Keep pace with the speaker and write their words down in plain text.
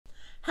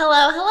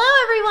Hello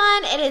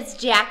everyone, it is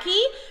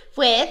Jackie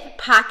with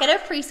Pocket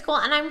of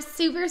Preschool, and I'm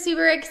super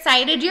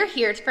excited you're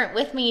here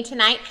with me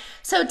tonight.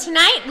 So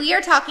tonight we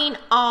are talking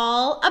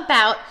all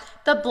about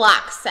the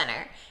Block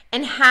Center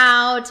and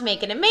how to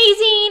make it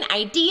amazing,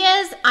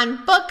 ideas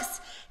on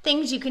books,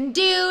 things you can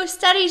do,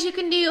 studies you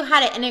can do,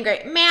 how to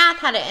integrate math,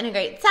 how to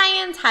integrate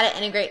science, how to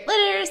integrate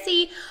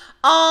literacy,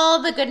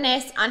 all the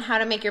goodness on how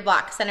to make your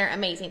Block Center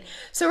amazing.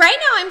 So right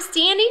now I'm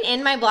standing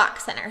in my Block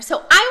Center.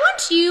 So I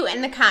want you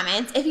in the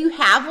comments, if you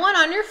have one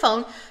on your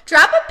phone,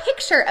 drop a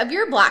picture of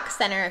your Block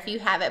Center if you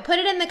have it. Put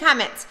it in the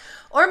comments.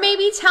 Or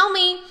maybe tell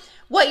me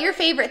what your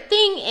favorite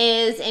thing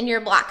is in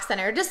your Block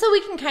Center, just so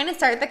we can kind of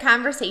start the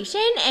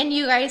conversation and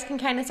you guys can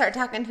kind of start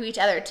talking to each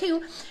other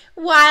too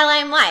while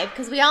I'm live,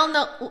 because we all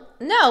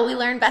know we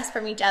learn best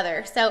from each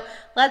other. So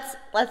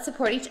let's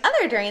support each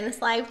other during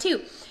this live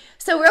too.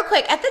 So real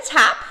quick, at the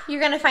top,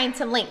 you're going to find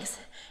some links.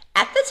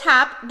 At the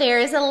top, there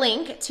is a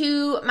link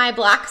to my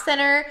Block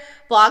Center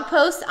blog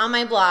post on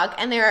my blog,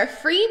 and there are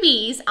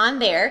freebies on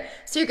there.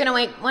 So you're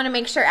going to want to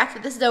make sure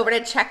after this is over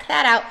to check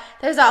that out.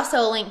 There's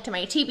also a link to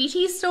my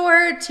TBT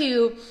store,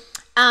 to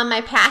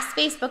my past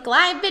Facebook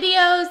Live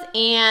videos,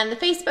 and the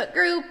Facebook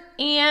group,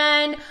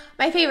 and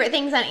my favorite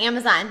things on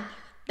Amazon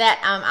that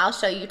I'll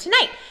show you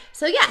tonight.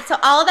 So yeah, so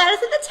all of that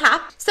is at the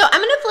top. So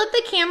I'm gonna flip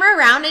the camera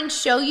around and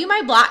show you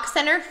my Block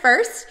Center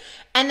first,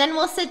 and then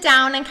we'll sit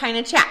down and kind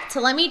of chat.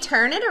 So let me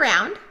turn it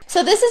around.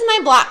 So this is my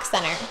Block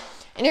Center,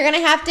 and you're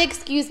gonna have to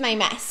excuse my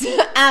mess.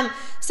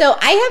 So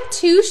I have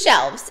two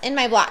shelves in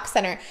my Block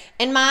Center,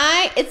 and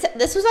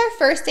this was our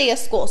first day of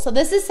school. So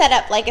this is set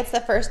up like it's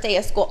the first day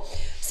of school.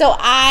 So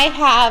I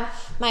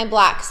have my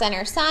Block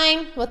Center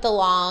sign with the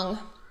long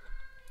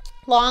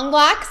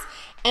blocks,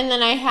 and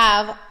then I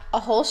have a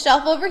whole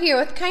shelf over here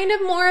with kind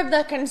of more of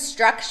the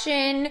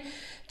construction,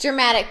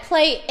 dramatic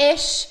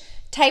play-ish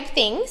type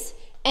things.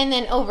 And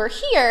then over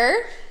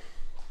here,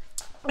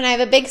 when I have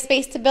a big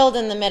space to build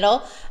in the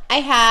middle, I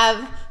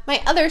have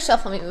my other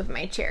shelf. Let me move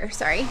my chair,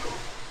 sorry.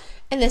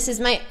 And this is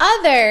my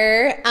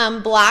other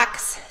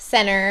Blocks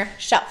Center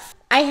shelf.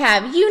 I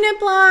have unit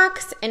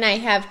blocks, and I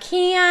have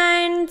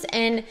cans,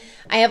 and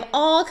I have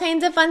all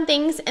kinds of fun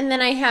things. And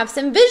then I have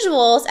some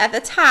visuals at the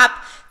top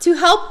to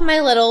help my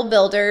little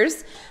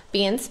builders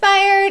be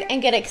inspired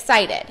and get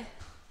excited.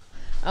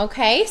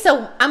 Okay,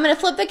 so I'm gonna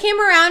flip the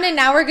camera around, and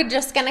now we're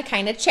just gonna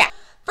kind of chat.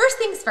 First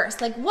things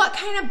first, like, what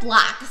kind of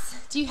blocks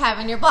do you have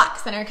in your Block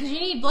Center? Because you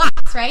need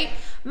blocks, right?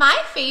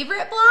 My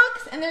favorite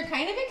blocks, and they're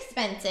kind of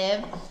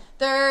expensive,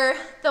 they're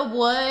the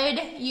wood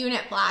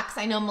unit blocks.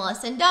 I know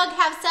Melissa and Doug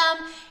have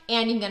some,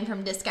 and you can get them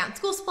from Discount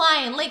School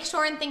Supply and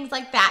Lakeshore and things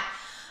like that.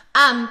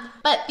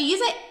 But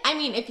these, I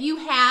mean, if you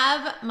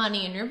have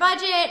money in your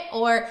budget,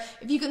 or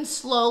if you can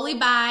slowly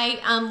buy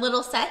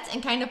little sets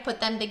and kind of put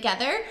them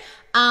together,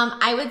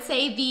 I would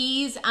say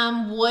these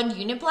wood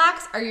unit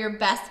blocks are your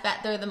best bet.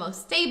 They're the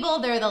most stable.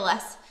 They're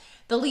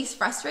the least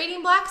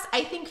frustrating blocks,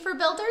 I think, for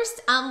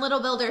builders,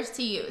 little builders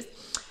to use.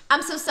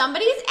 So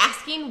somebody's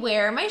asking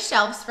where are my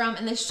shelves from,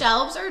 and the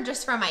shelves are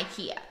just from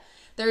IKEA.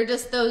 They're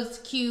just those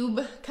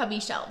cube cubby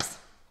shelves.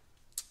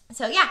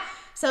 So yeah.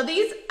 So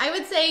these, I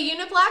would say,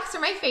 unit blocks are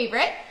my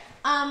favorite.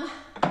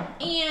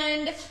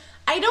 And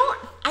I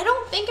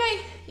don't think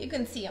you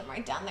can see them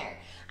right down there.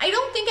 I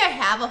don't think I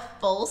have a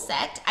full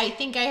set. I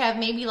think I have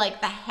maybe like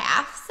the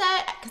half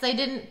set, because I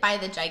didn't buy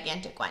the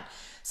gigantic one.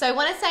 So I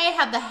want to say I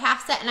have the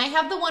half set, and I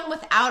have the one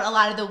without a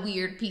lot of the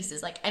weird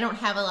pieces. Like, I don't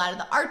have a lot of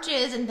the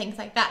arches and things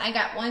like that. I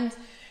got ones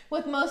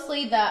with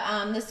mostly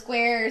the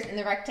squares and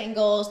the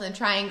rectangles and the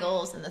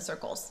triangles and the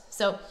circles.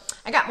 So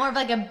I got more of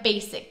like a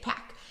basic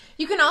pack.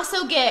 You can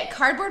also get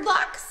cardboard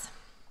blocks.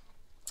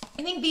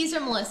 I think these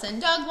are Melissa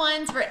and Doug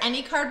ones, where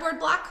any cardboard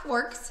block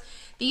works.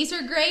 These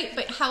are great,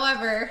 but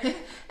however,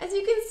 as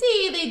you can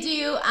see, they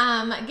do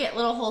get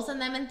little holes in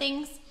them and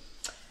things.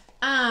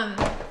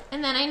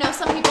 And then I know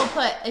some people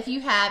put, if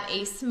you have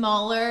a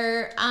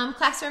smaller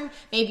classroom,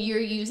 maybe you're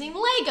using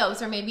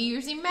Legos, or maybe you're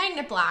using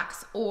magnet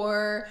blocks,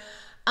 or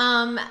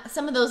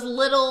some of those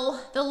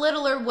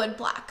littler wood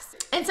blocks.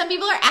 And some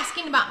people are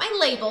asking about my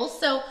labels.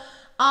 So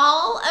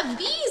all of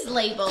these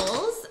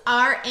labels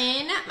are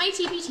in my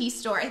TBT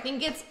store. I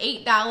think it's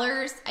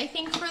 $8, I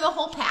think, for the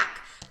whole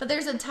pack, but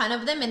there's a ton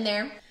of them in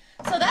there.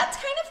 So that's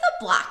kind of the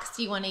blocks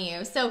you want to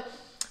use. So,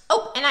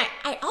 oh, and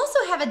I also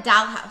have a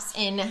dollhouse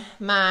in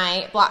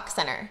my Block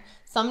Center.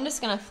 So I'm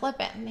just gonna flip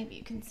it, maybe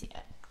you can see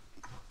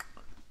it.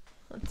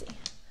 Let's see.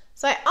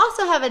 So I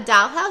also have a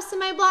dollhouse in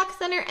my Block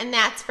Center, and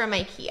that's from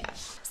IKEA.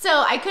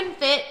 So I couldn't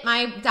fit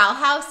my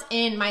dollhouse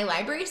in my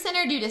library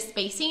center due to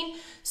spacing.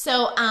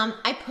 So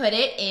I put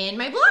it in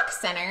my Block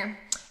Center,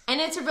 and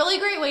it's a really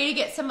great way to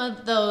get some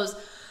of those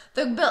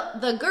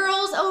the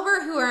girls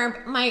over who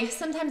are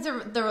sometimes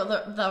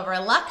the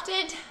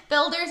reluctant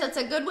builders. That's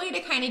a good way to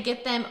kind of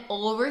get them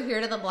over here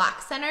to the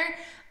Block Center.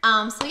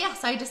 So yeah,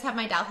 so I just have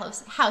my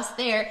dollhouse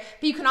there,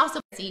 but you can also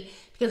see,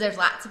 because there's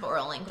lots of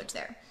oral language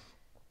there.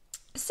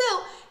 So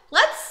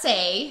let's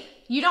say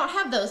you don't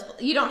have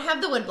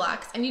the wood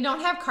blocks, and you don't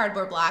have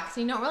cardboard blocks,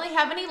 and you don't really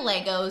have any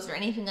Legos or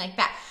anything like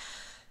that.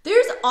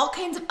 There's all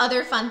kinds of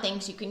other fun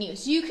things you can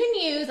use. You can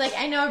use, like,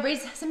 I know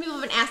some people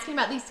have been asking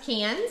about these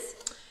cans.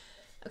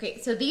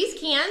 Okay, so these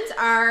cans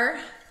are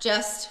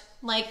just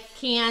like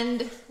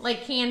canned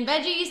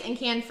veggies and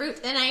canned fruit.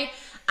 And I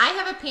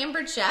have a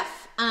Pampered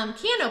Chef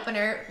can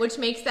opener, which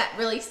makes that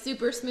really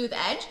super smooth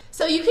edge.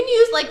 So you can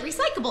use like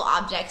recyclable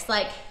objects,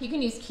 like you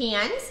can use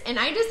cans, and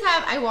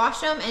I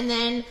wash them, and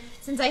then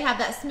since I have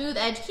that smooth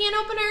edge can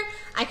opener,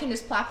 I can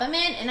just plop them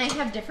in, and I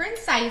have different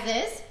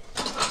sizes.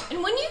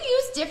 And when you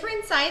use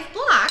different size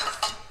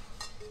blocks,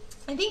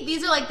 I think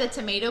these are like the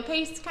tomato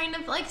paste kind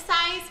of like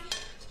size,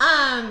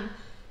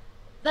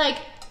 like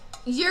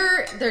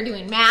they're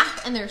doing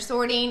math and they're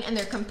sorting and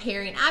they're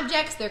comparing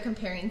objects, they're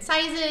comparing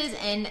sizes,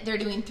 and they're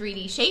doing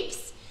 3D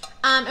shapes.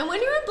 And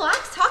when you're in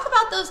blocks, talk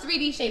about those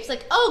 3D shapes,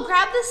 like, oh,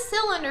 grab the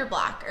cylinder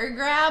block, or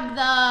grab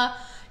the,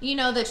 you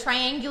know, the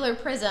triangular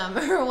prism,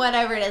 or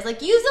whatever it is.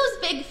 Like, use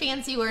those big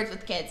fancy words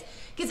with kids,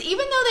 because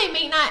even though they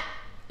may not,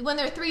 when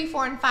they're 3,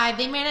 4, and 5,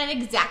 they may not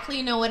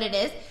exactly know what it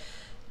is,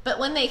 but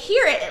when they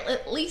hear it,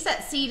 at least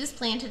that seed is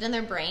planted in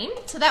their brain.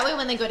 So that way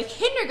when they go to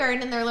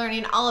kindergarten and they're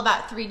learning all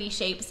about 3D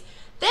shapes,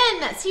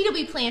 then that seed will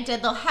be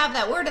planted, they'll have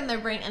that word in their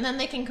brain, and then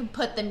they can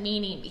put the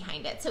meaning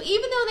behind it. So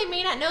even though they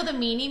may not know the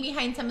meaning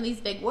behind some of these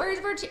big words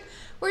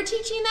we're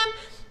teaching them,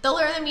 they'll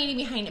learn the meaning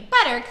behind it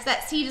better because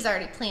that seed is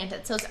already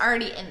planted, so it's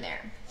already in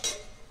there.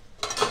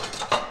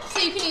 So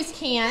you can use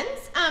cans.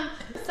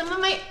 Some of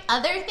my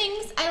other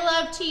things I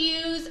love to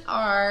use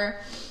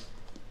are,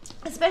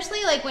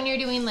 especially like when you're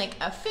doing like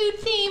a food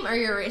theme or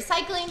your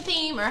recycling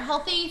theme or a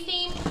healthy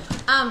theme,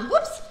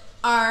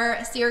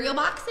 are cereal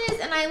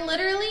boxes. And I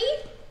literally,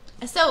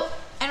 so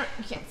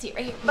you can't see it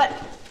right here, but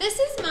this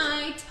is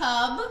my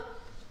tub.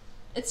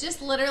 It's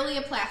just literally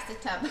a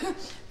plastic tub.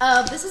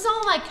 This is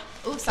all like,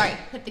 oh, sorry,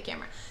 hit the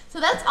camera. So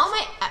that's all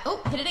my,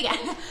 oh, hit it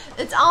again.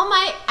 It's all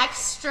my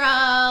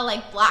extra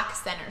like block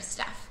center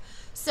stuff.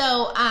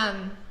 So,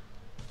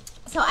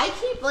 so I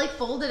keep like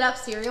folded up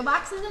cereal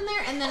boxes in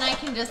there, and then I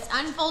can just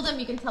unfold them.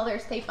 You can tell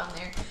there's tape on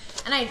there,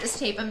 and I just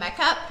tape them back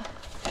up.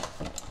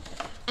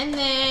 And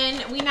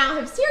then we now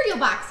have cereal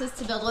boxes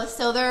to build with,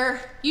 so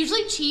they're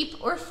usually cheap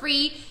or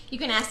free. You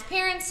can ask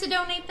parents to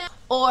donate them,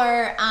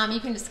 or you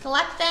can just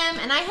collect them.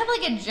 And I have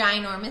like a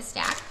ginormous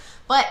stack.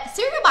 But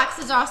cereal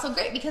boxes are also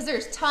great because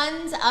there's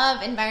tons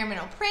of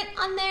environmental print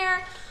on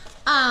there.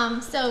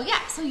 So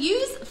yeah, so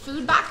use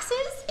food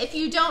boxes if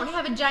you don't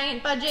have a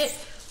giant budget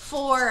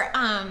for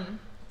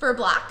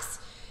blocks,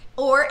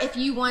 or if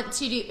you want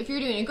to do, if you're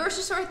doing a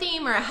grocery store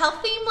theme or a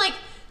health theme, like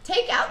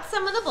take out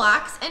some of the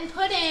blocks and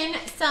put in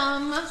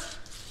some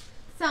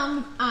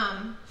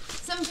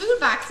food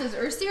boxes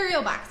or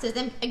cereal boxes,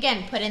 and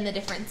again, put in the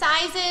different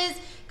sizes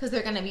because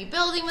they're going to be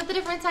building with the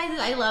different sizes.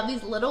 I love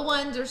these little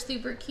ones; they're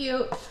super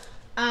cute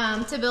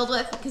to build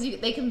with because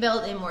they can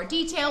build in more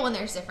detail when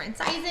there's different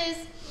sizes.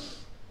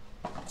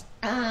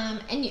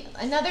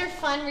 Another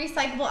fun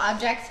recyclable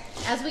object,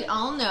 as we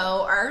all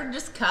know, are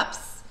just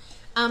cups.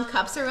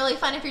 Cups are really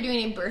fun if you're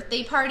doing a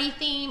birthday party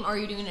theme or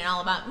you're doing an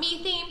all about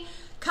me theme.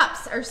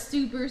 Cups are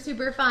super,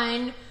 super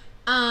fun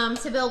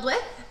to build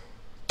with,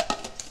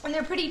 and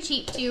they're pretty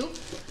cheap too.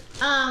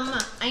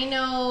 I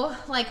know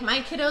like my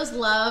kiddos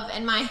love,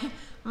 and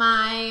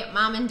my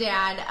mom and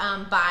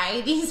dad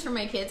buy these for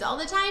my kids all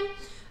the time.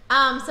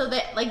 So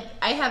that like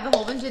I have a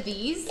whole bunch of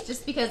these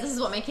just because this is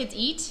what my kids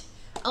eat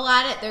a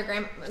lot at their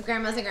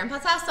grandma's and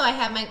grandpa's house, so I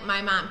have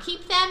my mom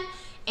keep them.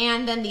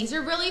 And then these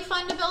are really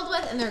fun to build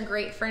with, and they're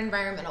great for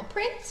environmental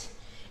print,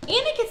 and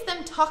it gets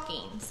them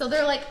talking. So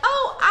they're like,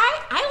 oh,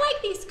 I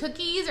like these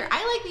cookies, or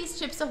I like these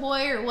Chips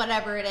Ahoy, or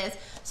whatever it is.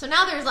 So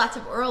now there's lots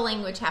of oral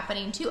language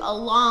happening too,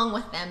 along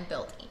with them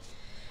building.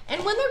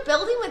 And when they're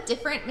building with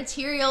different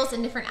materials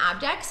and different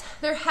objects,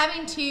 they're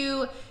having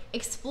to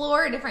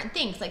explore different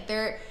things. Like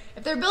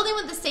if they're building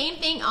with the same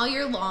thing all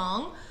year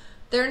long,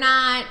 they're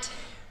not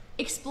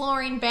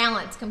exploring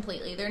balance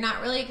completely. They're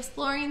not really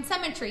exploring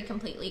symmetry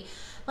completely.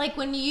 Like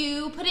when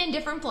you put in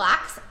different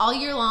blocks all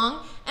year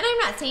long, and I'm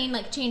not saying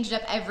like change it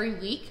up every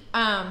week,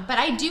 but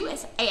I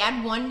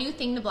add one new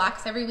thing to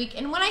blocks every week.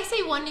 And when I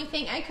say one new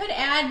thing, I could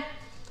add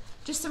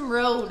just some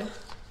road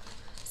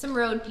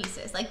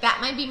pieces. Like that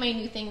might be my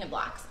new thing to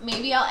blocks.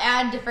 Maybe I'll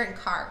add different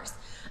cars.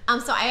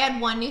 So I add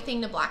one new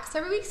thing to blocks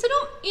every week. So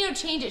don't,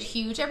 change it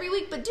huge every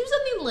week, but do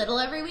something little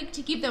every week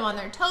to keep them on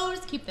their toes,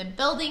 keep them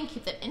building,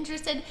 keep them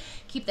interested,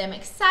 keep them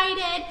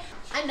excited.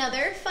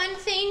 Another fun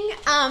thing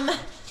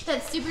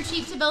that's super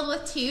cheap to build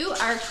with too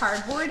are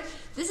cardboard.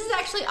 This is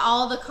actually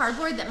all the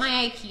cardboard that my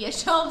IKEA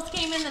shelves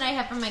came in that I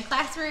have from my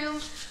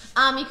classroom.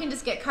 You can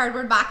just get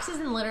cardboard boxes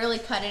and literally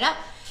cut it up,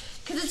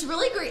 because it's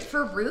really great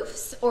for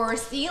roofs or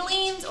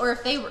ceilings, or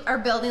if they are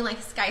building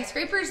like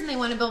skyscrapers and they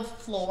want to build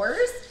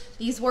floors.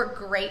 These work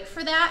great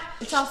for that.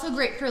 It's also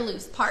great for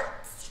loose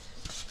parts.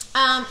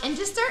 And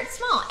just start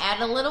small.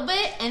 Add a little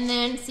bit and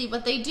then see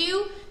what they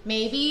do.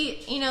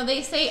 Maybe,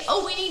 they say,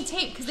 oh, we need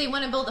tape because they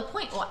want to build a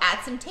point. Well,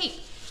 add some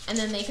tape. And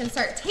then they can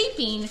start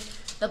taping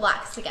the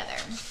blocks together.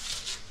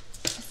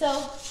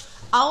 So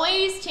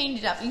always change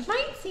it up. You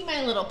might see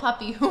my little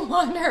puppy who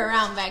wander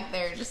around back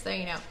there, just so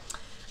you know.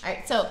 All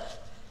right, so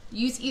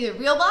use either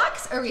real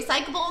blocks or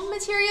recyclable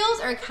materials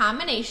or a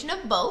combination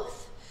of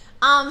both.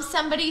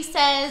 Somebody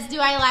says, do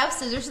I allow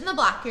scissors in the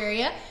block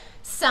area?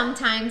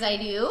 Sometimes I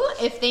do.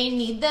 If they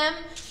need them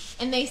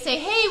and they say,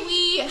 hey,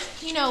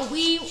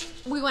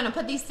 we want to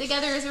put these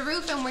together as a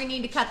roof and we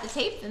need to cut the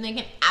tape, then they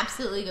can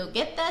absolutely go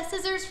get the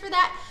scissors for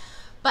that.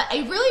 But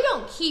I really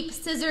don't keep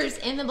scissors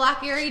in the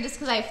block area just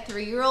because I have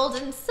 3-year-olds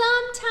and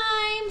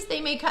sometimes they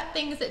may cut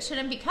things that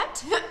shouldn't be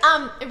cut.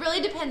 It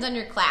really depends on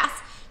your class.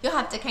 You'll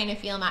have to kind of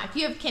feel them out. If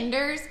you have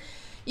kinders,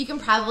 you can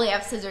probably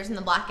have scissors in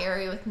the block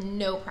area with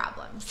no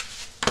problems.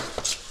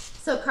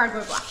 So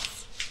cardboard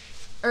blocks,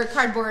 or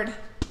cardboard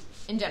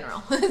in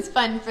general, is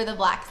fun for the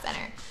block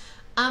center.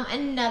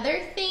 Another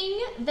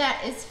thing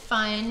that is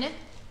fun,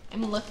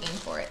 I'm looking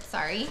for it,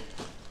 sorry.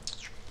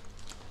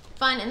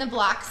 Fun in the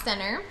block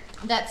center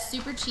that's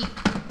super cheap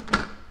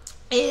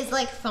is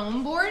like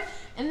foam board.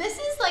 And this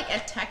is like a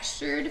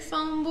textured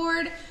foam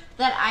board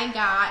that I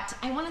got,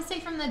 I want to say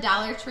from the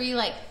Dollar Tree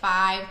like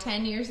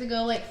 5-10 years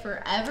ago, like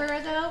forever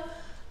ago.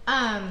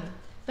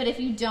 But if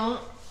you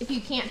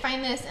can't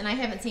find this, and I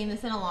haven't seen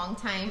this in a long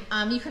time,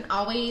 you can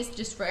always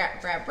just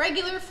grab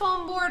regular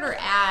foam board or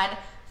add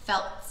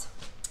felt.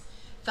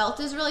 Felt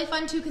is really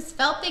fun too, because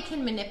felt they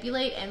can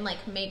manipulate and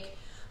like make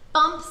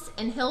bumps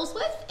and hills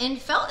with. And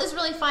felt is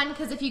really fun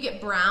because if you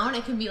get brown,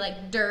 it can be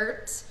like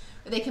dirt,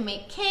 or they can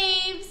make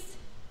caves.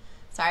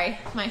 Sorry,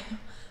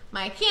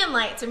 my can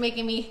lights are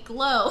making me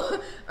glow.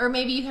 Or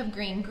maybe you have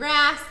green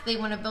grass they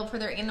want to build for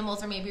their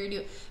animals, or maybe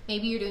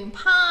you're doing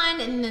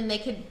pond, and then they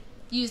could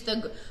use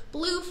the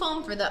blue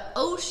foam for the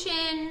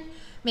ocean.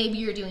 Maybe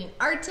you're doing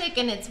Arctic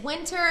and it's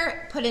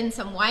winter, put in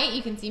some white.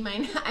 You can see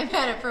mine, I've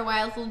had it for a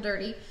while, it's a little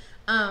dirty.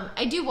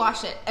 I do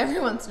wash it every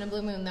once in a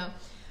blue moon though.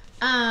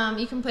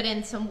 You can put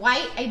in some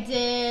white. I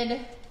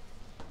did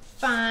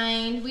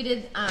find,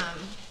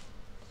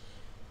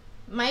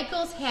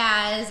 Michael's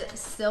has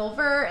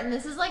silver, and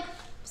this is like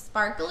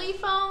sparkly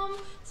foam,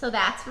 so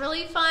that's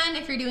really fun.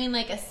 If you're doing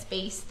like a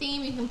space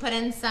theme, you can put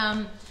in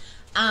some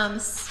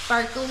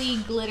sparkly,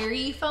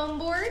 glittery foam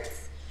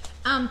boards.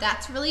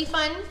 That's really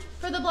fun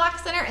for the block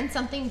center and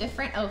something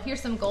different. Oh,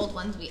 here's some gold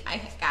ones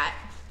I got.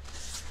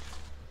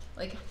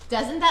 Like,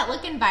 doesn't that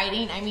look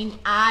inviting? I mean,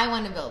 I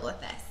want to build with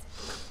this.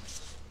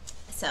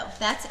 So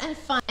that's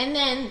fun. And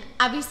then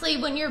obviously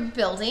when you're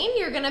building,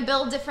 you're gonna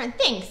build different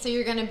things. So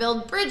you're gonna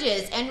build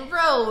bridges and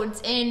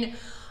roads and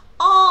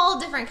all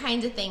different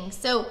kinds of things.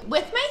 So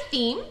with my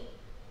theme,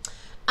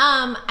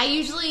 I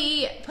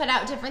usually put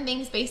out different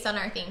things based on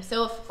our theme.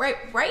 So if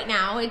right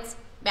now it's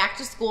back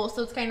to school,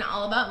 so it's kind of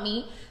all about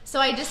me. So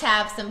I just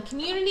have some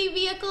community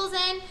vehicles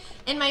in,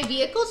 and my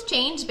vehicles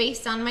change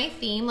based on my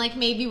theme. Like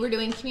maybe we're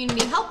doing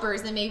community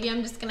helpers, and maybe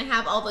I'm just gonna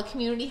have all the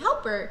community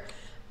helper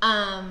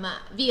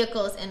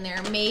vehicles in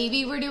there.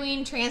 Maybe we're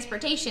doing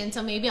transportation,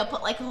 so maybe I'll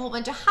put like a whole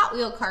bunch of Hot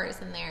Wheel cars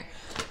in there.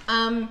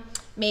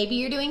 Maybe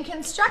you're doing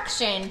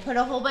construction, put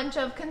a whole bunch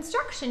of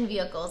construction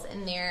vehicles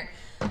in there.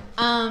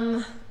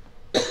 I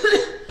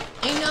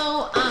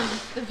know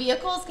the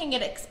vehicles can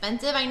get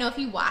expensive. I know if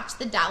you watch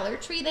the Dollar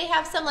Tree, they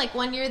have some, like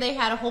one year they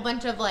had a whole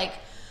bunch of like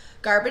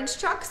garbage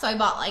trucks, so I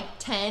bought like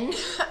 10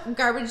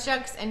 garbage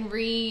trucks and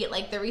the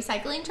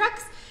recycling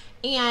trucks.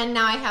 And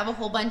now I have a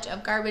whole bunch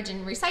of garbage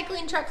and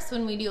recycling trucks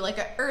when we do like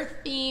a earth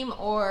theme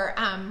or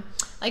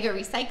like a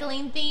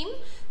recycling theme.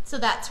 So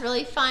that's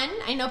really fun.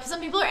 I know some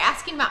people are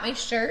asking about my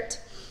shirt,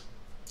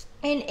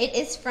 and it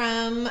is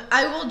from,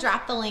 I will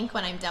drop the link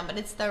when I'm done, but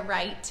it's the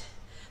Right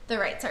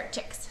Start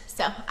Chicks.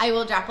 So I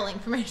will drop a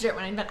link for my shirt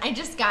when I'm done. I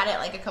just got it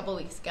like a couple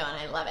weeks ago and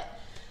I love it.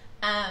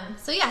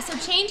 So yeah, so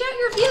change out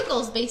your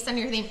vehicles based on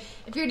your theme.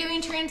 If you're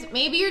doing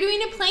maybe you're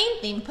doing a plane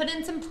theme, put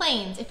in some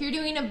planes. If you're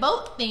doing a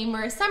boat theme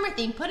or a summer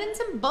theme, put in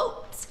some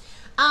boats.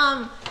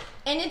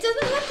 And it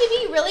doesn't have to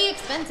be really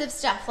expensive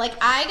stuff. Like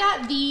I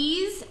got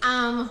these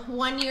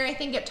one year, I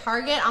think at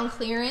Target on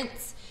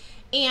clearance,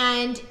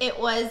 and it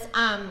was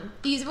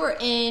these were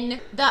in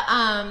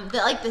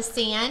the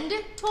sand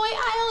toy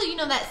aisle, you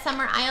know, that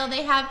summer aisle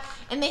they have,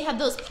 and they have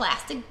those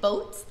plastic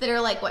boats that are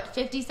like what,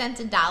 50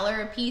 cents,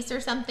 $1 a piece or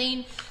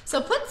something.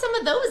 So put some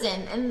of those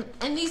in,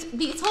 and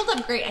these hold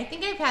up great. I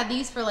think I've had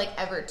these for like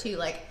ever too,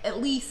 like at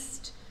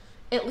least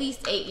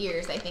 8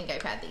 years I think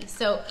I've had these.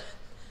 So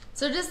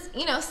just,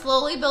 you know,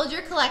 slowly build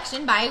your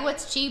collection, buy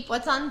what's cheap,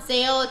 what's on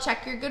sale,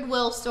 check your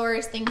Goodwill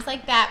stores, things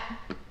like that.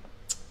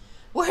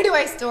 Where do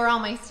I store all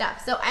my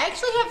stuff? So I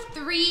actually have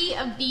 3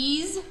 of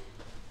these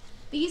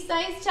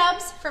size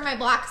tubs for my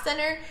block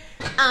center,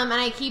 and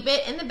I keep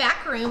it in the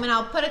back room, and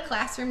I'll put a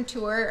classroom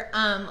tour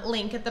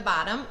link at the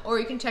bottom, or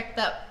you can check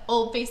the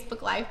old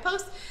Facebook Live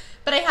post.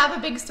 But I have a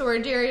big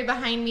storage area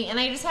behind me, and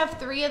I just have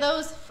 3 of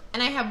those,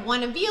 and I have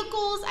 1 of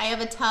vehicles, I have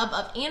a tub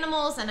of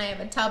animals, and I have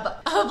a tub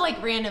of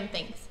like random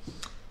things.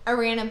 A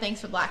random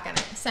things for block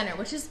center,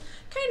 which is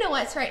kind of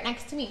what's right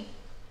next to me.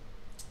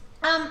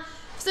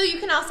 So you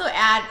can also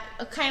add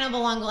kind of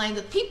along the lines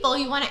of people,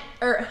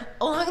 or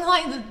along the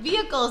lines of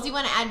vehicles, you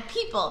want to add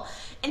people.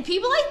 And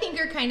people I think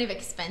are kind of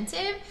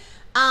expensive.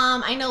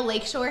 I know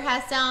Lakeshore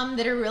has some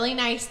that are really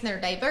nice and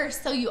they're diverse,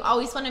 so you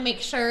always want to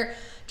make sure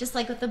just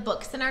like with the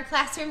books in our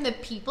classroom, the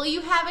people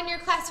you have in your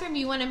classroom,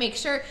 you want to make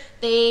sure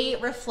they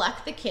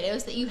reflect the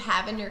kiddos that you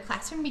have in your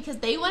classroom, because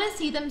they want to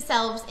see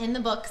themselves in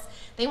the books.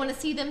 They want to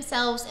see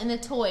themselves in the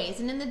toys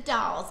and in the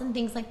dolls and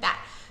things like that.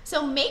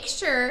 So make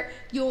sure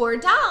your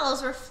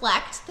dolls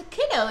reflect the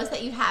kiddos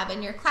that you have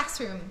in your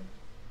classroom.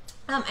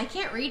 I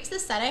can't reach the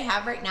set I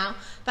have right now,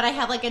 but I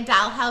have like a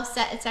dollhouse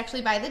set. It's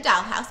actually by the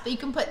dollhouse, but you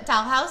can put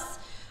dollhouse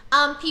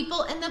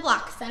people in the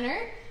block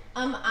center.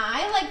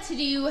 I like to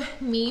do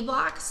me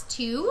blocks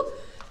too,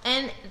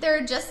 and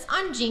they're just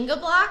on Jenga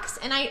blocks.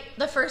 And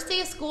the first day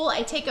of school,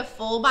 I take a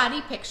full body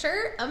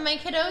picture of my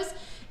kiddos,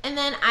 and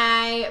then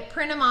I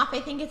print them off. I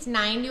think it's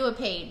 9 to a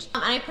page.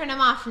 And I print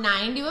them off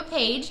 9 to a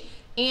page,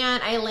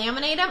 and I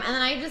laminate them, and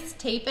then I just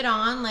tape it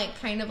on like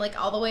kind of like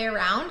all the way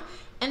around.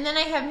 And then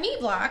I have me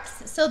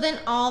blocks, so then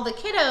all the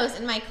kiddos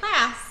in my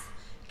class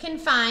can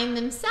find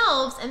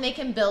themselves, and they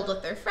can build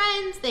with their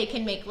friends, they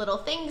can make little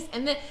things,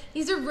 and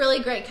these are really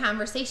great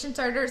conversation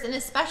starters, and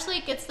especially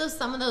it gets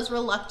some of those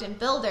reluctant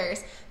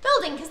builders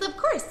building, because of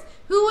course,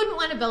 who wouldn't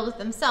want to build with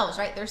themselves,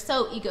 right? They're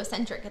so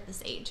egocentric at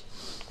this age.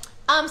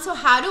 So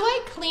how do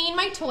I clean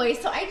my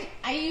toys? So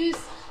I use,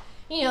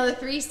 you know, the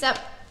 3-step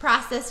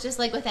process, just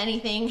like with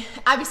anything.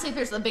 Obviously, if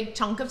there's a big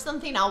chunk of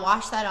something, I'll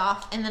wash that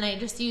off, and then I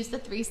just use the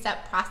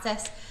 3-step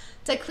process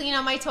to clean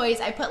out my toys.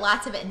 I put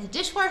lots of it in the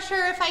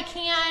dishwasher if I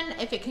can.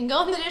 If it can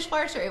go in the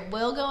dishwasher, it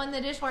will go in the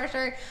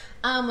dishwasher.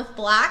 With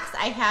blocks,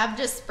 I have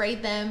just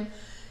sprayed them,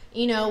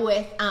 you know,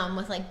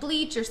 with like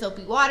bleach or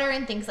soapy water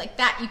and things like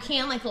that. You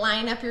can like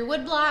line up your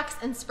wood blocks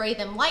and spray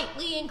them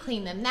lightly and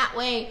clean them that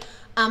way.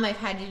 I've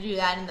had to do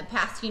that in the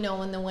past, you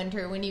know, in the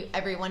winter when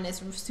everyone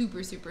is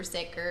super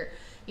sick, or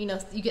you know,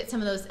 you get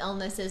some of those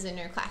illnesses in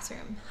your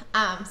classroom.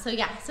 So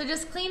yeah, so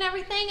just clean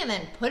everything and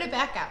then put it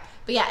back out.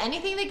 But yeah,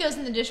 anything that goes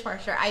in the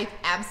dishwasher, I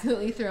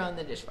absolutely throw in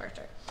the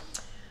dishwasher.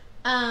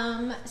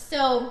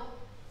 So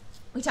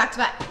we talked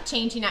about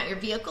changing out your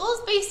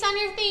vehicles based on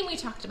your theme. We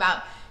talked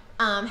about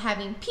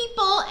having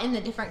people in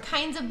the different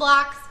kinds of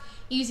blocks,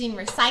 using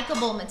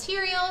recyclable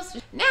materials.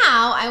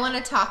 Now I want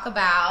to talk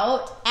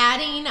about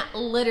adding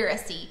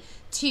literacy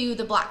to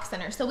the block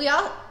center. So we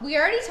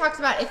already talked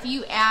about if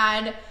you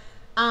add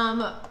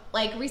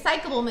like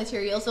recyclable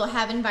materials, will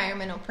have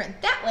environmental print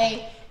that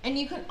way, and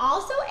you can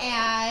also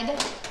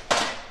add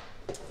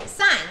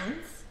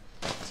signs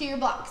to your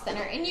block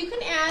center, and you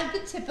can add the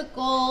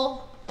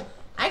typical,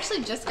 I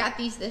actually just got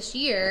these this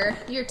year,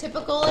 your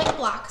typical like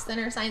block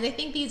center signs. I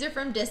think these are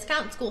from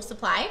Discount School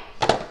Supply.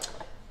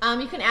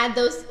 You can add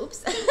those,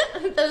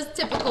 those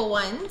typical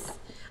ones.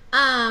 Or,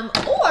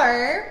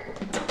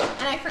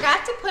 and I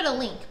forgot to put a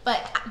link,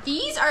 but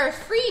these are a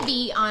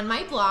freebie on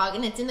my blog,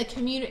 and it's in the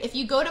community. If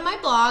you go to my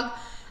blog,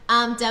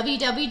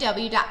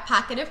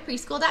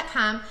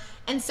 www.pocketofpreschool.com,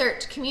 and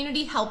search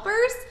community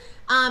helpers,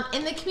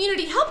 in the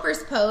community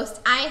helpers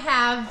post, I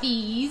have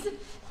these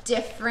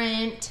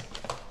different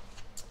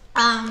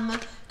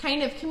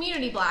kind of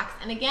community blocks.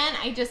 And again,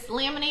 I just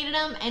laminated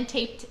them and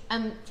taped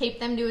them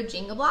to a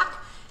Jenga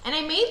block. And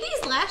I made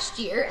these last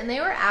year, and they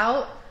were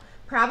out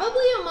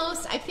probably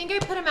almost, I think I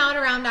put them out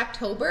around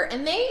October,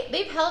 and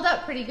they've held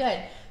up pretty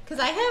good. Because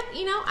I have,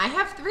 you know, I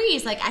have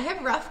 3s, like I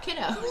have rough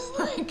kiddos,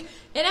 like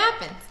it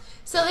happens.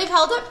 So they've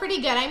held up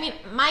pretty good. I mean,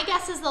 my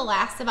guess is they'll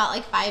last about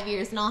like 5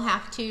 years, and I'll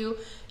have to,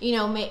 you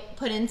know,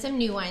 put in some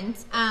new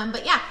ones.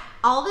 But yeah,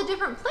 all the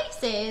different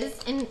places,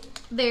 and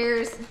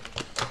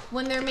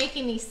when they're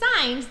making these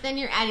signs, then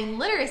you're adding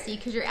literacy,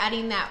 because you're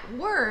adding that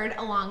word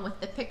along with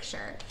the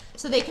picture.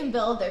 So they can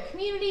build their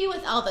community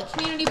with all the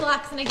community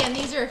blocks. And again,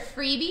 these are a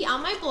freebie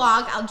on my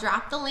blog. I'll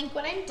drop the link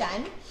when I'm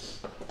done.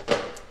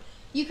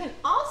 You can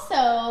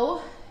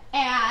also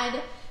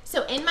add,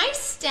 so in my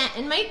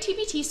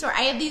TPT store,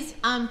 I have these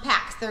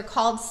packs. They're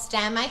called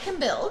STEM I Can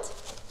Build.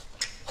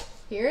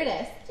 Here it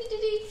is.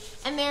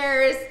 And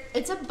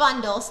it's a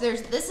bundle. So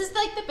this is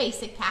like the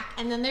basic pack,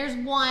 and then there's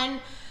one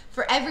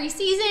for every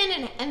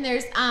season, and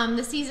there's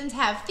the seasons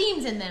have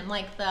themes in them.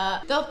 Like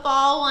the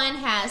fall one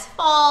has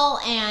fall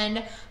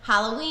and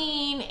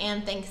Halloween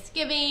and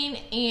Thanksgiving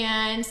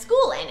and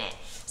school in it.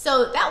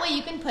 So that way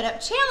you can put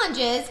up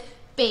challenges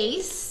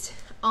based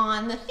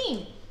on the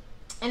theme.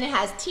 And it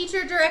has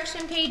teacher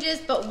direction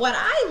pages, but what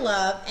I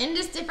love, and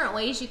just different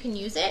ways you can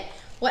use it,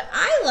 what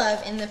I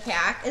love in the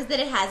pack is that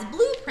it has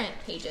blueprint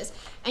pages.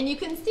 And you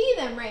can see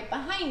them right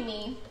behind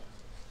me.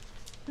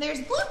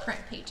 There's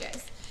blueprint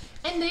pages.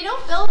 And they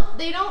don't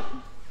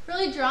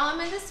really draw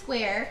them in the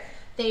square.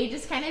 They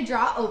just kind of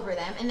draw over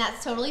them, and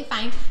that's totally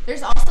fine.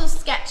 There's also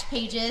sketch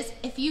pages.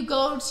 If you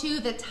go to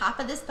the top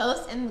of this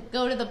post and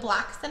go to the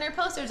Block Center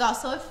post, there's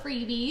also a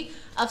freebie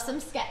of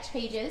some sketch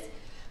pages.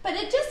 But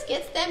it just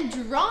gets them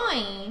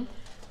drawing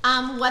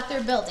what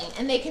they're building.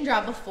 And they can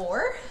draw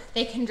before,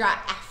 they can draw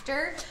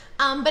after,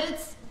 but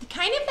it's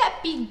kind of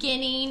that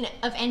beginning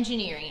of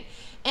engineering.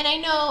 And I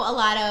know a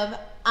lot of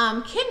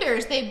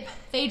kinders, they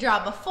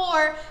draw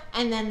before,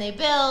 and then they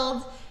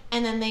build,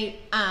 and then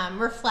they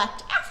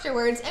reflect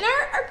afterwards. And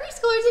our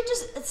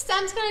preschoolers,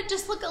 STEM's gonna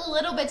just look a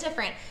little bit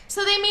different.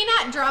 So they may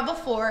not draw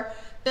before,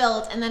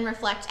 build, and then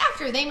reflect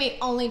after. They may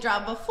only draw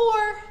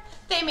before,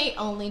 They may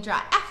only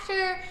draw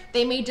after.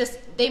 They may just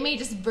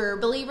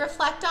verbally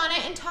reflect on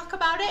it and talk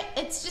about it.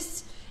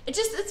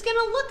 It's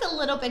gonna look a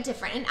little bit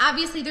different. And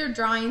obviously their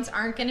drawings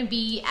aren't gonna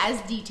be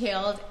as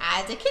detailed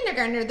as a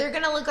kindergartner. They're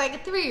gonna look like a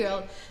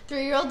 3-year-old.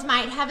 3-year-olds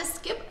might have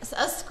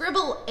a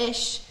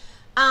scribble-ish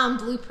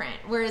blueprint,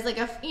 whereas like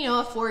a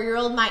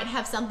 4-year-old might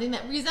have something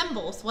that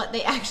resembles what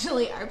they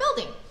actually are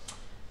building.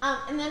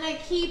 And then I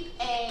keep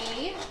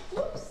a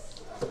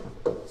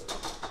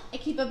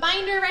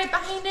binder right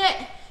behind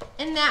it,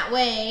 and that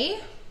way,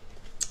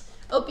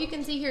 you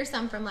can see here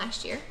some from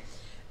last year.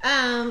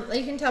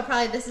 You can tell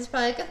probably this is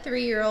probably like a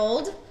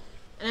 3-year-old,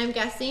 and I'm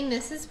guessing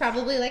this is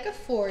probably like a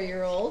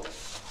 4-year-old.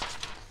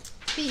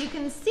 So you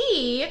can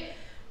see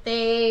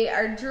they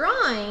are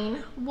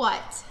drawing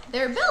what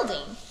they're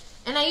building.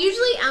 And I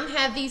usually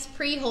have these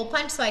pre-hole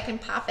punch so I can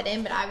pop it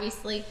in, but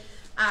obviously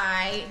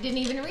I didn't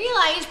even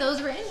realize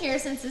those were in here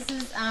since this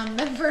is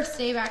the first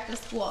day back to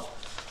school.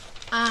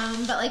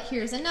 But like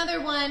here's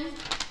another one,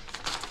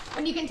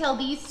 and you can tell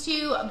these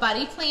two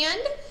buddy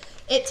planned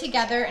it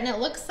together, and it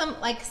looks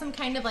like some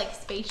kind of like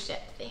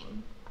spaceship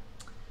theme.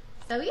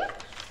 So yeah,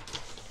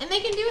 and they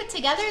can do it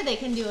together, they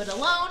can do it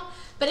alone,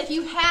 but if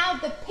you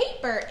have the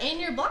paper in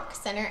your block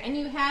center and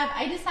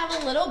I just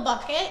have a little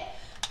bucket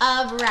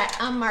of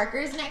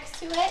markers next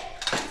to it,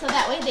 so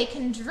that way they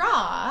can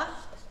draw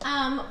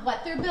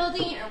what they're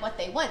building or what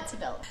they want to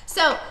build.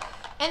 So,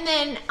 and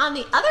then on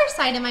the other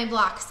side of my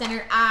block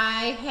center,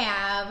 I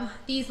have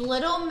these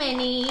little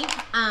mini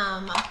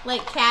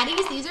like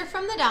caddies. These are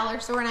from the dollar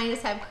store, and I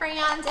just have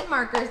crayons and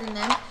markers in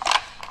them.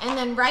 And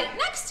then right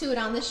next to it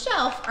on the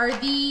shelf are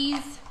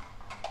these,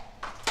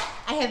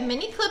 I have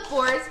mini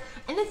clipboards,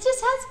 and it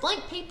just has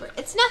blank paper.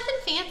 It's nothing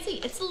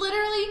fancy. It's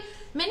literally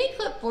mini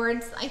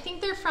clipboards. I think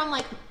they're from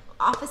like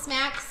Office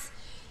Max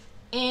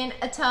in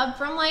a tub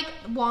from like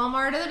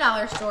Walmart or the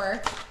dollar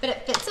store, but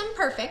it fits them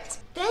perfect.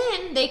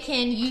 Then they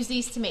can use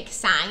these to make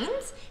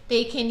signs.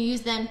 They can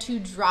use them to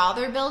draw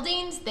their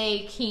buildings. They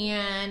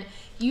can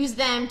use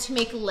them to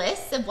make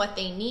lists of what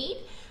they need.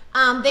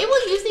 They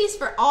will use these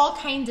for all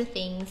kinds of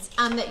things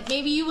that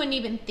maybe you wouldn't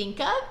even think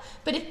of,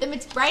 but if the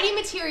writing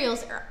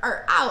materials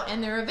are out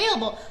and they're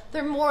available,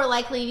 they're more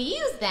likely to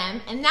use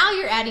them, and now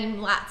you're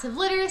adding lots of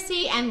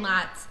literacy and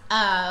lots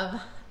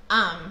of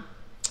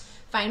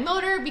fine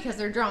motor because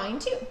they're drawing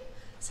too.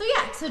 So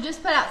yeah, so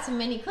just put out some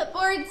mini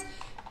clipboards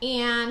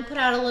and put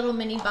out a little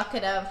mini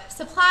bucket of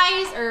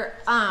supplies, or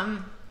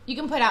you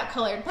can put out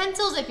colored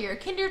pencils if you're a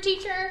kinder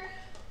teacher.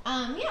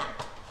 Yeah.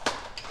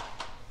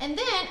 And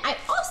then I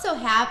also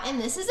have, and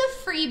this is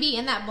a freebie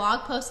in that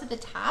blog post at the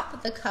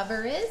top, the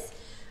cover is,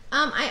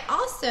 I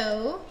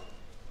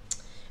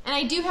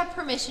do have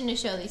permission to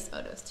show these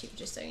photos too,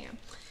 just so you know.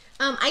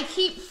 I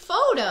keep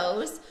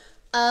photos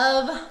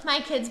of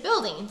my kids'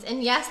 buildings,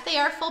 and yes, they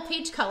are full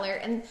page color,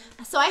 and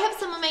so I have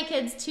some of my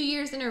kids 2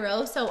 years in a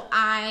row, so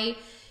I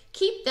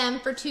keep them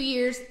for 2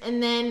 years,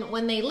 and then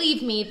when they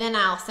leave me, then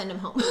I'll send them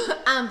home.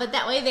 But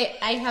that way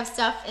I have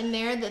stuff in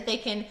there that they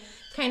can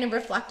kind of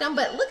reflect on.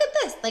 But look at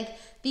this, like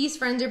these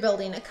friends are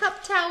building a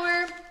cup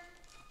tower,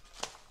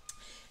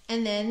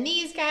 and then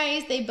these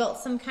guys, they built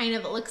some kind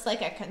of, it looks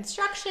like a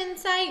construction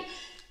site,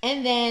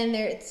 and then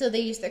they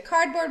use their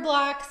cardboard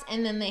blocks,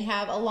 and then they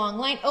have a long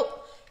line.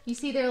 Oh, you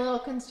see their little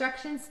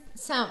construction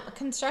sign,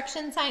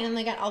 and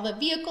they got all the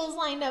vehicles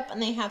lined up,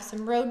 and they have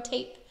some road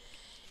tape,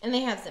 and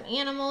they have some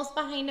animals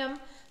behind them.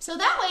 So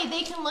that way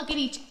they can look at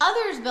each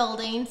other's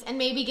buildings and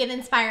maybe get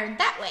inspired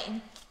that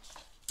way,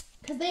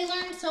 because they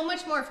learn so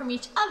much more from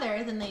each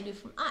other than they do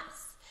from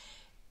us.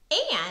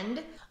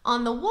 And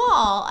on the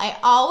wall, I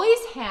always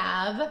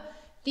have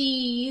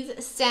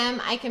these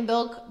STEM I can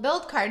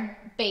build card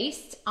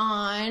based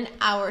on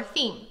our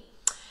theme.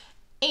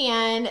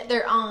 And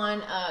they're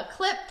on a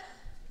clip.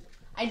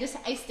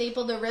 I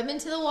stapled a ribbon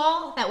to the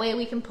wall, that way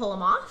we can pull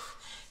them off.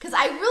 Because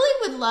I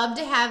really would love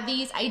to have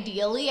these,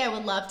 ideally, I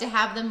would love to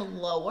have them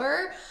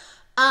lower,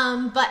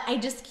 but I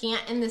just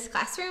can't in this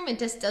classroom. It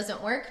just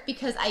doesn't work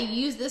because I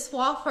use this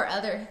wall for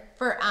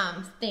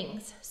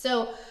things.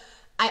 So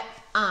let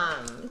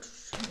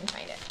me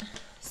find it.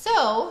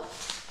 So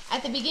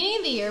at the beginning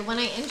of the year, when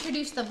I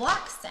introduced the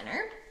Block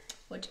Center,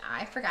 which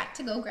I forgot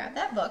to go grab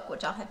that book,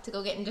 which I'll have to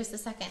go get in just a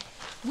second,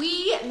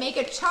 we make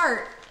a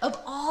chart of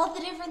all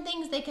the different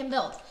things they can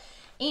build.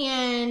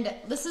 And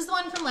this is the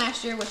one from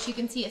last year, which you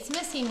can see it's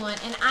missing one.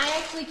 And I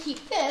actually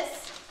keep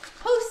this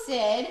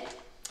posted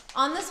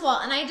on this wall,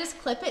 and I just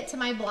clip it to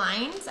my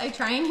blinds. I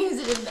try and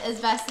use it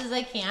as best as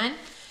I can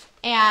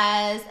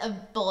as a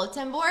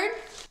bulletin board.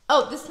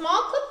 Oh, the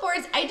small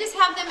clipboards, I just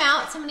have them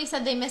out. Somebody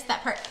said they missed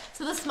that part.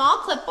 So the small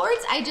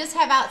clipboards, I just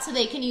have out so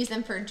they can use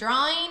them for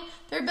drawing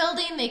their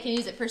building. They can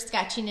use it for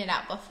sketching it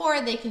out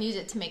before. They can use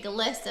it to make a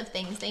list of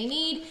things they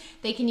need.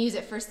 They can use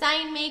it for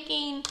sign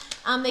making.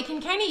 They can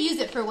kind of use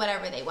it for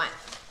whatever they want.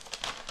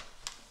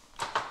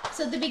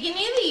 So at the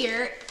beginning of the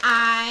year,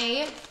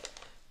 I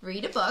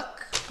read a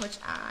book, which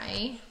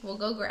I will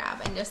go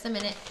grab in just a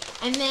minute.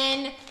 And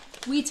then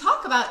we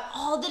talk about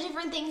all the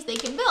different things they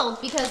can build,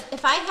 because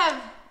if I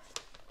have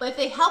But if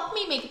they help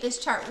me make this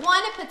chart,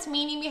 one, it puts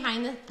meaning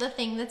behind the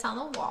thing that's on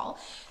the wall.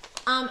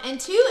 And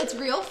two, it's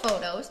real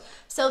photos.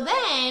 So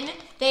then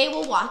they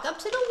will walk up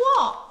to the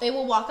wall. They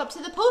will walk up to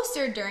the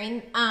poster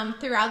during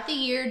throughout the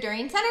year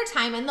during center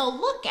time, and they'll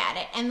look at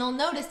it and they'll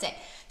notice it.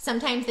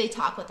 Sometimes they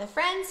talk with a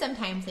friend,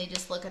 sometimes they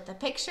just look at the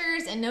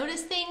pictures and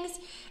notice things,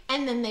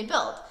 and then they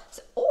build.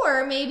 So,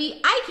 or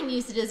maybe I can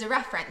use it as a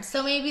reference.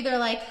 So maybe they're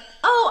like,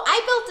 oh,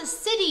 I built a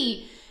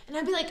city. And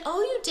I'd be like,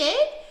 oh, you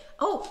did?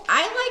 Oh,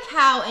 I like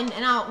how,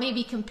 and I'll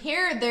maybe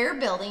compare their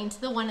building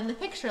to the one in the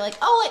picture. Like,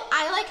 oh,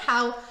 I like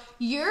how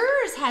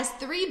yours has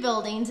 3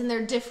 buildings and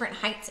they're different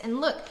heights. And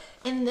look,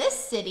 in this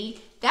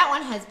city, that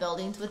one has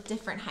buildings with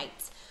different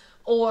heights.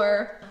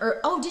 Or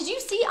oh, did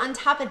you see on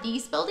top of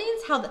these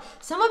buildings how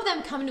some of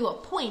them come to a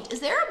point? Is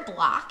there a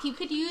block you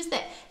could use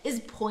that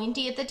is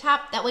pointy at the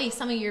top? That way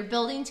some of your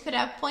buildings could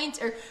have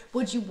points, or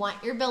would you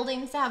want your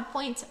buildings to have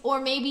points? Or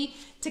maybe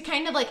to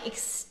kind of like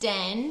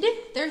extend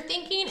their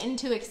thinking and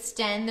to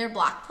extend their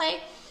block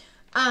play,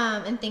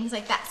 and things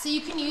like that. So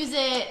you can use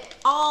it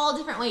all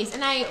different ways.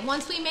 And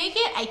once we make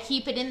it, I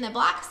keep it in the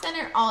block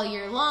center all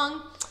year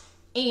long.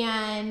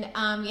 And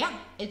yeah,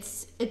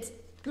 it's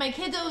my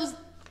kiddos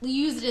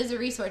use it as a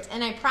resource,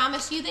 and I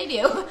promise you they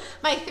do.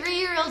 My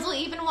 3-year-olds will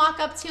even walk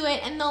up to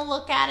it and they'll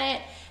look at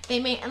it. They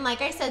may, and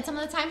like I said, some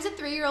of the times the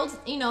 3-year-olds,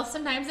 you know,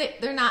 sometimes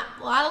they're not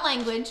a lot of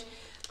language,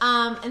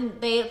 and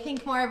they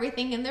think more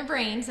everything in their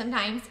brain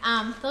sometimes.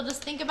 They'll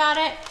just think about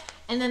it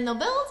and then they'll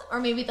build,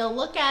 or maybe they'll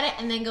look at it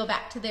and then go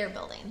back to their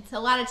building. So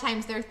a lot of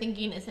times their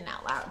thinking isn't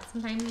out loud.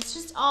 Sometimes it's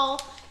just all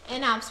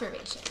an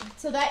observation.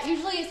 So that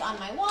usually is on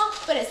my wall,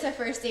 but it's the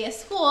first day of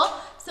school,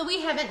 so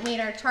we haven't made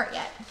our chart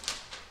yet.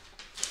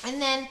 And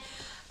then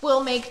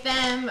we'll make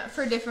them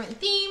for different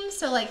themes.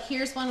 So like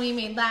here's one we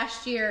made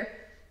last year,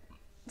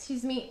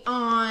 excuse me,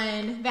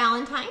 on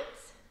Valentine's.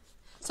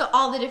 So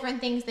all the different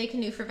things they can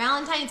do for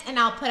Valentine's, and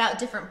I'll put out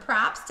different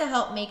props to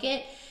help make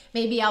it.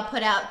 Maybe I'll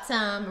put out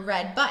some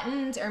red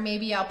buttons, or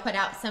maybe I'll put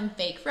out some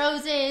fake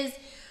roses,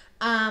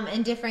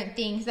 and different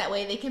things. That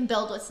way they can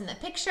build what's in the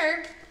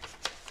picture.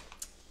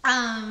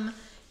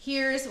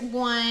 Here's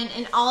one,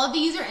 and all of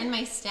these are in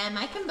my stem.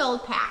 I can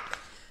build pack.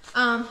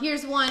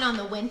 Here's one on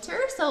the winter.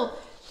 So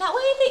that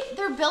way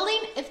they're building,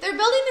 if they're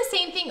building the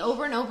same thing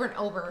over and over and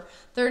over,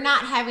 they're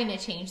not having to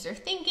change their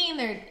thinking.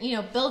 They're, you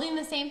know, building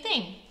the same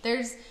thing.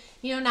 There's,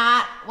 you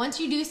know, once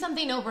you do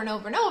something over and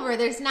over and over,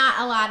 there's not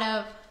a lot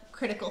of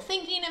critical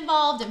thinking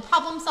involved and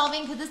problem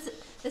solving, because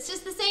it's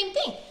just the same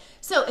thing.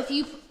 So if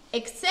you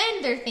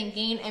extend their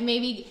thinking and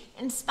maybe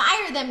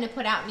inspire them to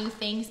put out new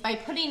things by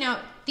putting out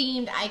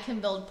themed I can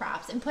build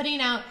props and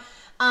putting out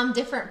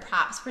different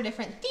props for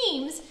different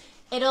themes,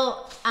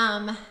 it'll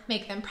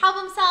make them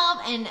problem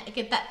solve and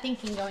get that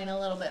thinking going a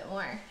little bit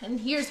more.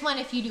 And here's one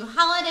if you do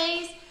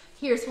holidays.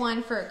 Here's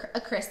one for a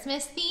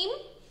Christmas theme.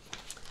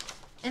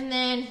 And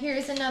then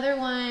here's another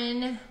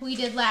one we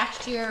did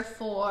last year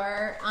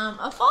for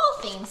a fall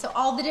theme. So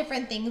all the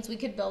different things we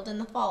could build in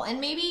the fall. And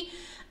maybe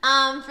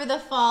for the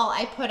fall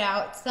I put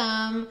out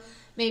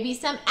maybe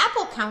some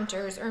apple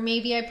counters, or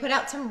maybe I put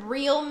out some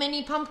real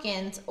mini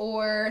pumpkins,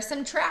 or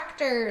some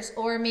tractors,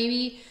 or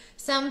maybe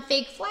some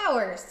fake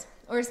flowers.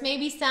 Or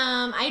maybe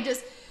some,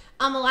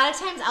 a lot of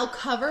times I'll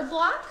cover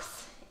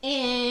blocks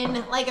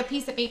in like a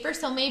piece of paper.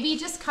 So maybe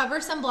just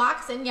cover some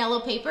blocks in yellow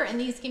paper, and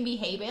these can be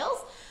hay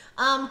bales.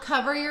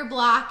 Cover your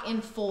block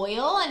in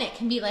foil, and it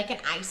can be like an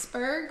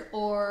iceberg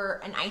or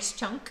an ice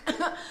chunk.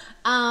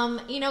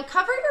 You know,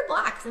 cover your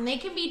blocks, and they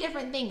can be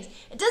different things.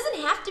 It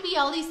doesn't have to be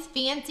all these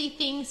fancy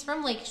things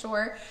from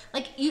Lakeshore.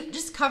 Like, you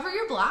just cover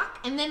your block,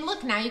 and then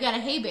look, now you got a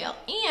hay bale.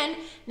 And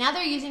now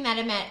they're using that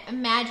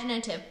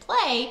imaginative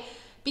play,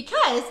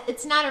 because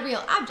it's not a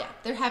real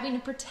object. They're having to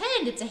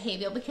pretend it's a hay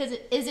bale because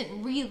it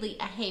isn't really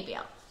a hay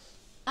bale.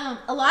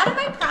 A lot of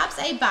my props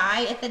I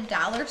buy at the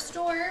dollar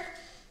store,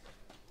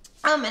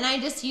 and I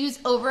just use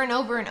over and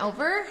over and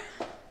over,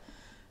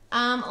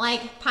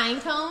 like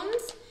pine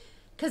cones,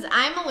 because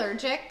I'm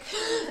allergic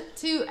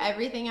to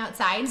everything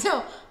outside.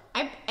 So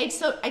I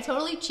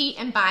totally cheat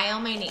and buy all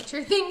my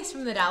nature things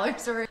from the dollar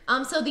store.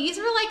 So these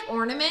are like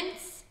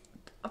ornaments,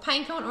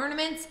 pine cone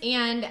ornaments,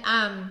 and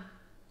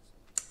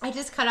I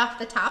just cut off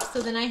the top,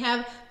 so then I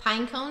have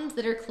pine cones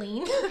that are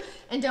clean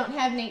and don't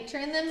have nature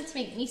in them to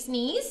make me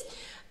sneeze.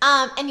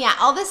 And yeah,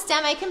 all the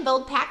stem I can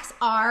build packs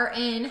are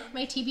in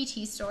my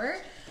TBT store.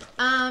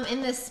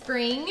 In the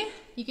spring,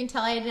 you can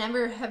tell I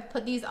never have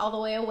put these all the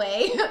way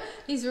away.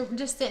 These were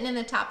just sitting in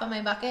the top of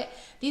my bucket.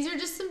 These are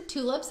just some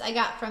tulips I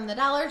got from the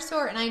dollar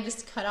store, and I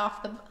just cut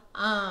off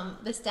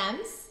the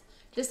stems,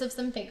 just of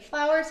some fake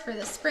flowers for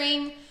the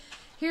spring.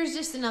 Here's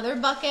just another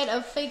bucket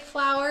of fake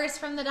flowers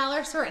from the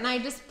dollar store, and I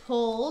just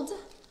pulled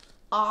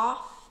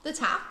off the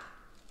top.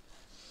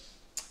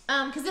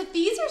 Because if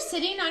these are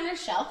sitting on your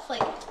shelf,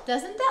 like,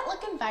 doesn't that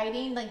look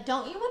inviting? Like,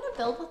 don't you want to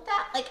build with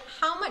that? Like,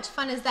 how much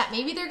fun is that?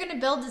 Maybe they're going to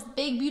build this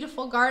big,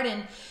 beautiful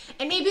garden,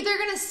 and maybe they're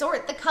going to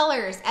sort the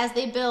colors as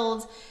they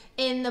build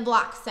in the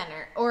block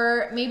center,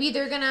 or maybe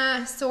they're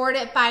gonna sort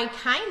it by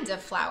kinds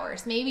of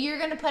flowers. Maybe you're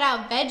gonna put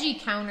out veggie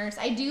counters.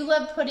 I do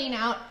love putting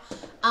out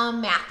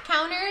math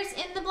counters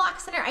in the block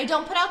center. I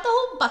don't put out the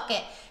whole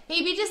bucket,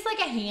 maybe just like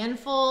a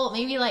handful,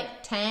 maybe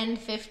like 10,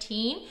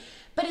 15.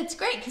 But it's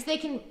great because they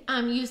can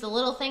use the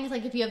little things,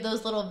 like if you have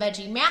those little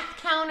veggie math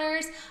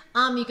counters,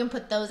 you can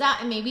put those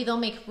out and maybe they'll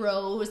make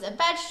rows of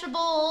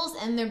vegetables,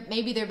 and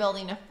maybe they're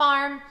building a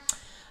farm.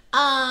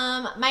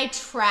 My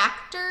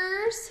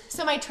tractors.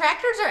 So my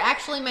tractors are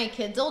actually my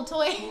kids' old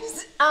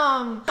toys.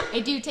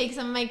 I do take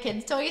some of my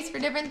kids' toys for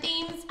different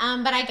themes,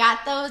 but I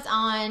got those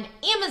on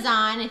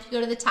Amazon. If you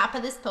go to the top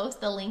of this post,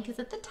 the link is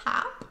at the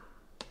top.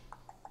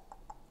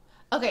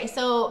 Okay,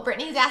 so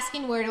Brittany's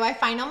asking, where do I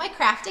find all my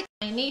crafting,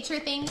 my nature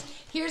things?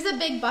 Here's a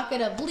big bucket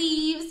of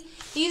leaves.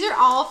 These are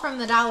all from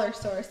the dollar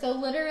store. So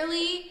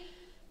literally,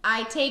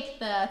 I take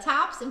the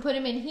tops and put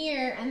them in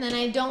here, and then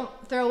I don't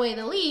throw away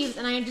the leaves,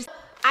 and I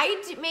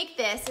make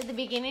this at the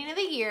beginning of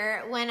the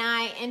year when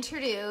I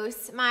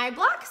introduce my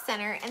block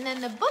center, and then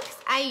the books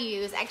I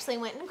use, actually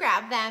went and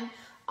grabbed them,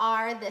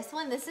 are this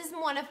one. This is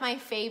one of my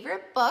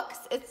favorite books.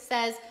 It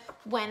says,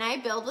 When I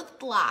Build with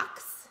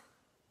Blocks,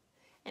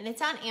 and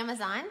it's on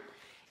Amazon.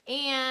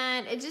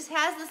 And it just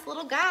has this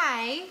little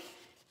guy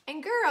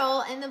and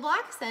girl in the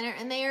block center,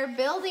 and they are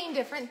building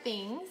different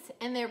things,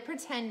 and they're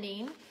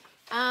pretending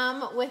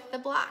with the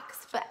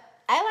blocks. But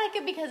I like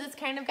it because it's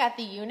kind of got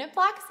the unit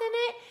blocks in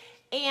it,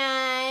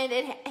 and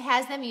it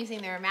has them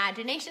using their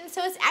imagination.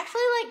 So it's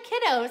actually like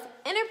kiddos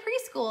in a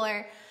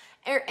preschooler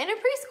or in a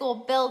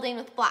preschool building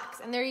with blocks,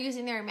 and they're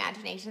using their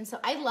imagination. So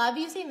I love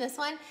using this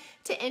one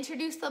to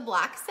introduce the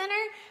block center.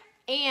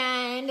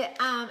 And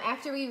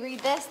after we read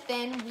this,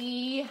 then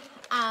we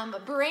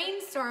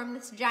brainstorm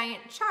this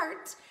giant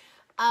chart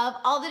of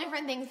all the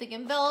different things we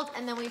can build,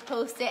 and then we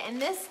post it,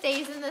 and this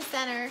stays in the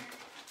center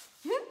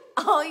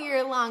all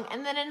year long.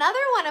 And then another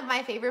one of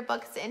my favorite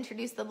books to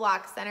introduce the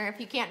block center, if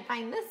you can't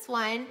find this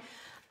one,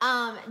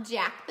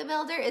 Jack the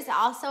Builder is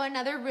also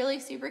another really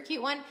super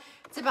cute one.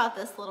 It's about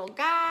this little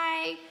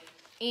guy,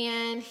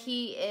 and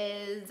he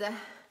is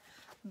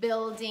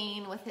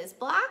building with his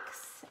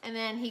blocks, and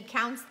then he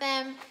counts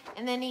them,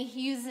 and then he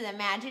uses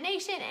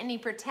imagination, and he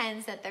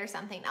pretends that there's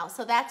something else.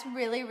 So that's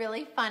really,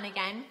 really fun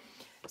again.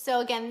 So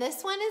again,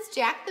 this one is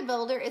Jack the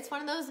Builder. It's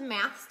one of those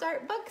math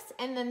start books,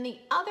 and then the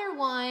other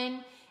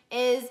one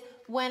is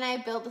When I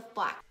Build with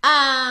Blocks.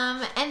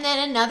 And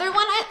then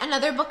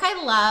another book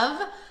I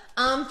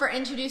love for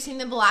introducing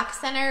the block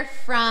center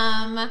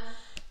from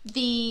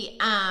the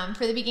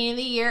for the beginning of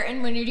the year,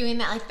 and when you're doing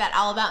that, like that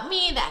All About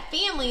Me, that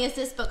family, is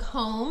this book,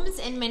 Homes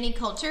in Many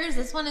Cultures.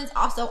 This one is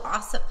also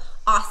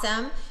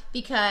awesome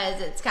because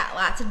it's got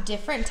lots of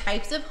different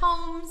types of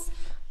homes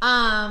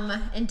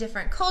in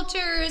different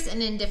cultures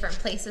and in different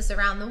places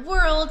around the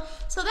world.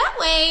 So that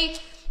way,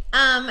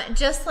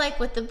 just like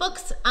with the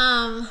books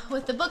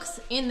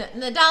in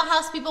the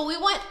dollhouse people, we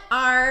want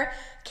our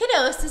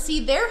kiddos to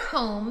see their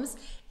homes,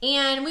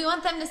 and we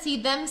want them to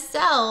see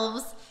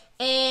themselves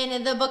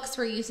in the books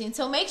we're using.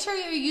 So make sure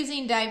you're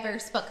using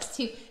diverse books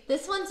too.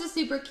 This one's a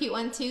super cute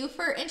one too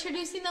for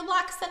introducing the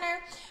block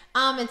center.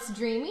 It's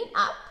Dreaming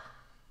Up.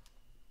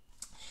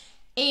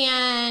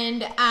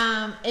 And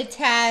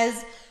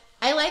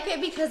I like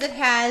it because it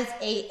has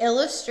a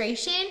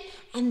illustration,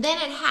 and then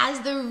it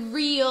has the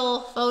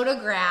real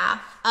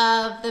photograph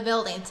of the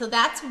building. So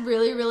that's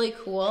really, really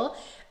cool.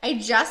 I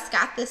just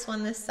got this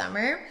one this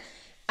summer.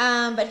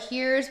 But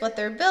here's what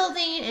they're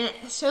building, and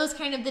it shows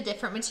kind of the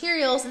different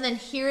materials, and then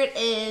here it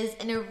is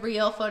in a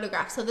real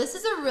photograph. So this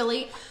is a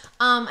really,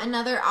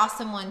 another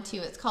awesome one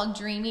too. It's called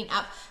Dreaming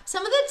Up.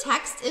 Some of the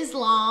text is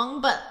long,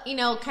 but you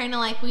know, kind of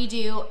like we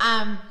do,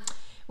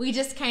 we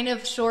just kind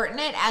of shorten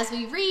it as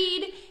we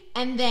read,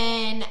 and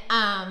then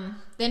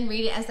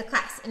read it as a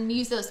class, and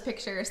use those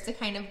pictures to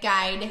kind of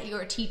guide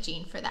your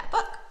teaching for that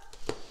book.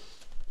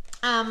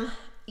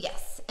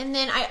 Yes. And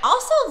then I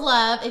also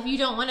love, if you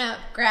don't want to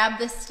grab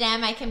the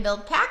stem, I Can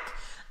Build pack.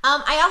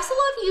 I also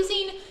love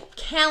using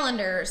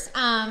calendars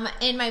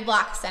in my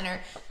block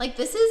center. Like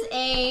this is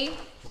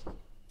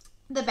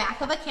the back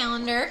of a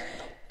calendar,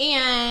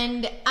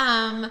 and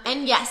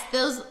yes,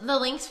 the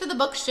links for the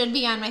book should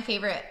be on my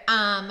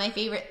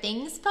favorite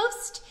things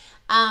post.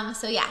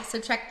 So yeah,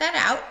 so check that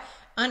out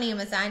on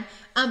Amazon.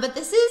 But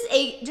this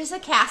is just a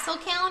castle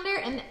calendar,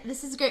 and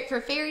this is great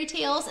for fairy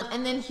tales.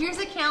 And then here's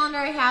a calendar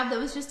I have that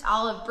was just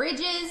all of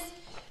bridges.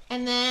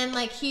 And then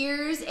like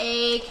here's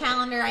a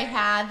calendar I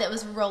had that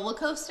was roller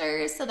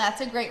coasters. So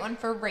that's a great one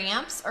for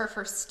ramps or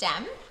for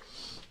STEM.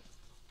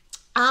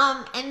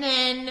 And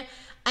then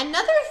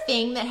another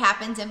thing that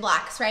happens in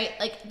blocks, right?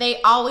 Like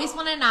they always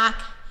want to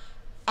knock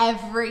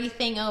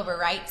everything over,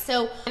 right?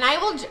 So, and I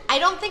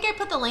don't think I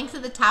put the links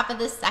at the top of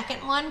this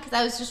second one because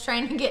I was just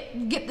trying to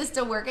get this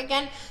to work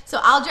again. So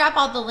I'll drop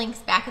all the links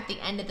back at the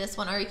end of this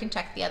one, or you can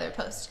check the other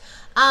post.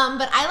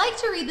 But I like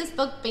to read this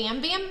book,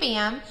 Bam Bam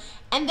Bam,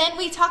 and then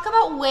we talk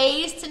about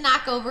ways to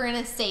knock over in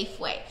a safe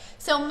way.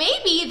 So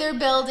maybe they're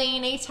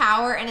building a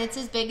tower and it's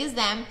as big as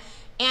them,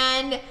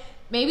 and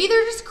maybe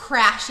they're just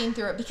crashing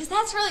through it, because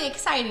that's really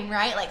exciting,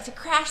 right? Like to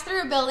crash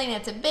through a building,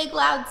 it's a big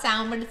loud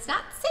sound, but it's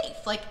not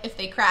safe. Like if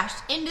they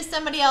crashed into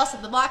somebody else,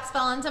 if the blocks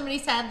fell on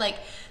somebody's head, like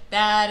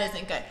that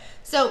isn't good.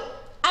 So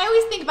I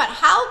always think about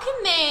how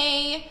can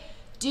they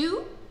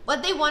do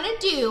what they want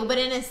to do, but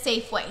in a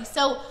safe way.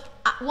 So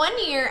one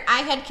year I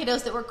had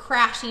kiddos that were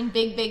crashing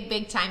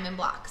big time in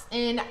blocks,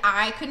 and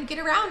I couldn't get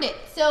around it.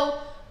 So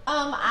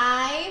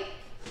I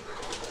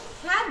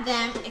had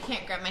them, I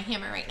can't grab my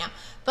hammer right now,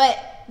 but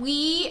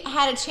we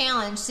had a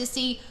challenge to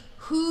see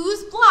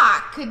whose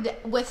block could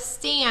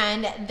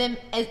withstand them,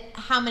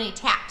 how many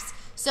taps.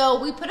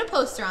 So we put a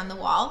poster on the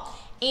wall,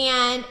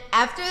 and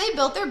after they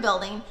built their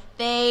building,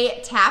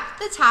 they tapped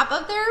the top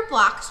of their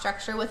block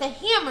structure with a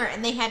hammer,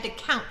 and they had to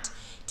count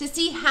to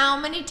see how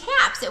many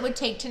taps it would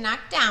take to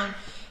knock down.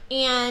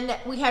 And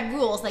we had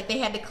rules, like they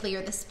had to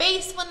clear the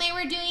space when they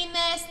were doing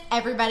this.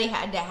 Everybody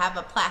had to have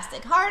a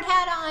plastic hard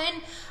hat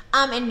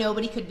on, and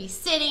nobody could be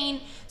sitting.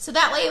 So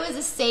that way it was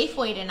a safe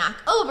way to knock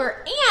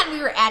over, and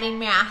we were adding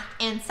math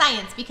and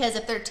science, because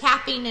if they're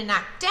tapping to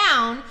knock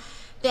down,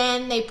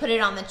 then they put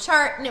it on the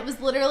chart, and it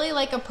was literally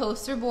like a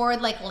poster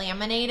board, like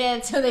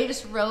laminated. So they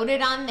just wrote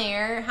it on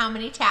there, how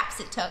many taps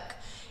it took.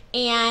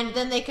 And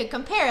then they could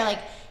compare, like,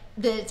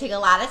 did it take a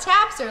lot of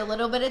taps or a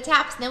little bit of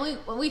taps? And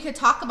then we could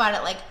talk about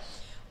it, like,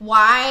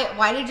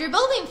 why did your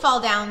building fall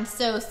down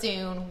so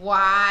soon?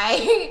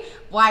 Why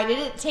did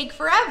it take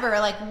forever?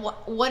 Like,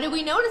 what did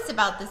we notice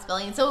about this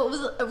building? So it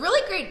was a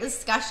really great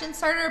discussion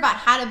starter about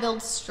how to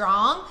build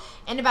strong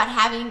and about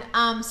having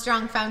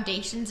strong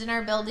foundations in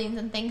our buildings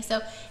and things.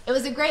 So it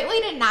was a great way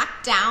to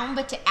knock down,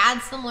 but to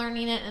add some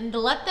learning and to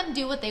let them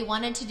do what they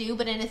wanted to do,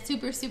 but in a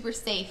super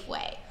safe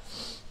way.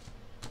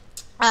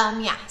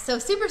 Yeah, so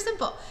super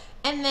simple.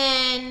 And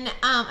then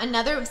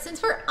another,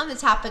 since we're on the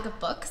topic of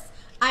books,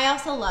 I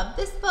also love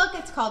this book.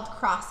 It's called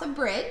Cross a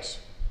Bridge,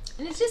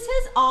 and it just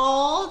has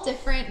all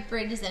different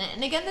bridges in it.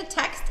 And again, the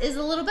text is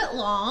a little bit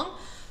long,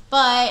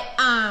 but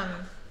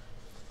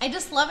I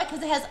just love it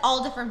because it has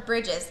all different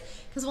bridges.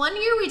 Because one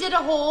year we did a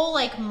whole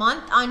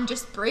month on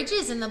just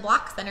bridges in the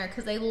Block Center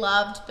because they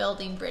loved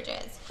building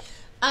bridges.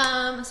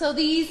 So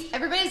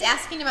everybody's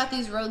asking about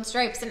these road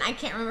stripes, and I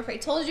can't remember if I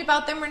told you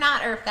about them or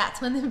not, or if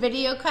that's when the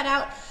video cut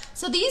out.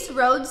 So these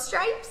road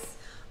stripes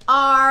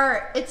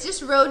it's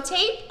just road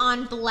tape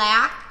on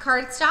black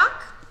cardstock.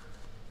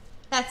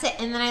 That's it,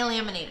 and then I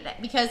laminated it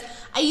because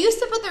I used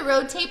to put the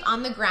road tape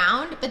on the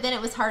ground, but then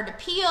it was hard to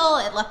peel.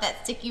 It left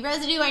that sticky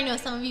residue. I know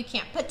some of you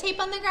can't put tape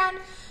on the ground,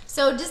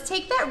 so just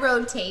take that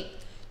road tape,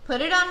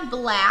 put it on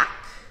black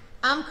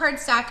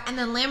cardstock, and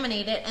then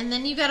laminate it, and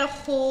then you got a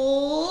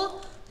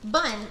whole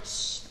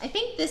bunch. I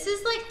think this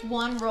is like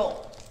one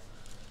roll.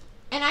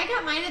 And I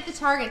got mine at the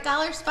Target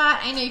dollar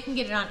spot. I know you can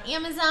get it on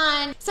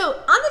Amazon. So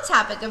on the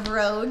topic of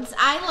roads,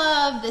 I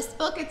love this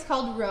book. It's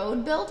called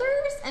Road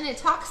Builders, and it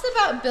talks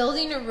about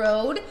building a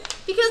road,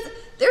 because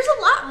there's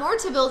a lot more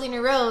to building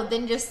a road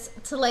than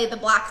just to lay the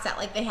blocks out.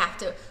 Like they have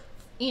to,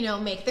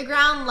 make the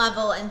ground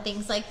level and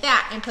things like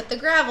that, and put the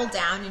gravel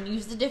down and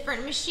use the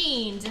different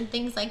machines and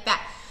things like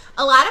that.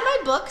 A lot of my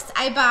books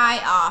I buy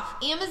off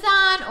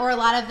Amazon, or a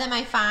lot of them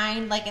I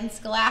find like in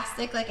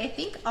Scholastic. Like I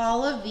think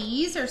all of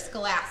these are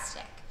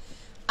Scholastic.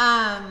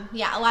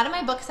 Yeah, a lot of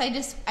my books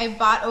I've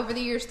bought over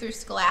the years through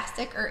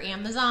Scholastic or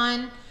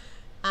Amazon.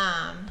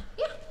 Yeah,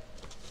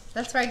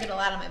 that's where I get a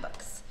lot of my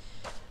books.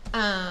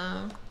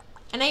 And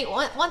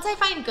once I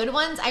find good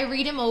ones, I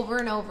read them over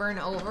and over and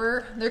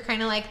over. They're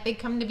kind of like, they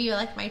come to be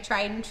like my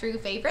tried and true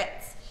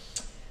favorites.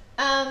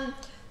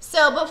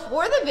 So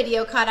before the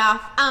video cut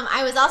off,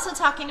 I was also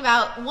talking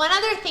about one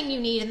other thing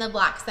you need in the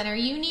Block Center.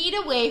 You need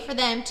a way for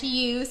them to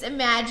use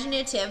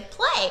imaginative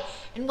play.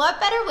 And what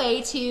better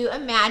way to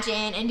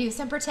imagine and do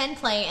some pretend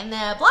play in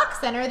the Block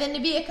Center than to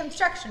be a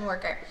construction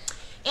worker?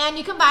 And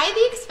you can buy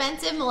the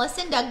expensive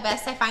Melissa and Doug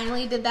vest. I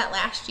finally did that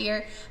last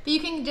year. But you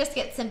can just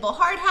get simple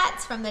hard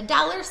hats from the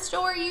dollar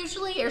store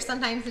usually, or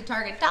sometimes the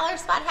Target dollar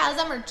spot has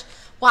them, or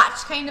watch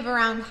kind of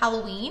around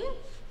Halloween.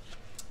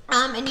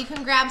 And you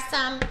can grab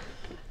some.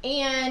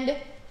 And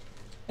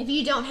if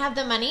you don't have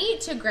the money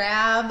to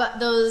grab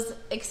those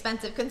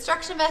expensive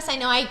construction vests, I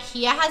know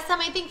IKEA has some,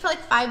 I think for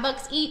like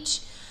 $5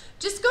 each.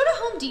 Just go to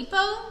Home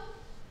Depot.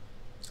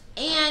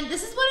 And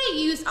this is what I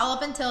used all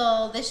up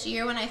until this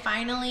year when I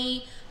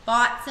finally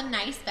bought some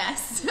nice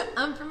vests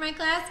for my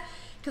class,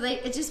 because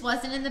it just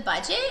wasn't in the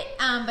budget.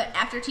 But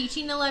after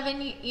teaching 11,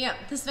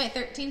 this is my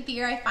 13th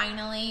year, I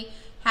finally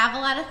have a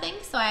lot of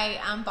things. So I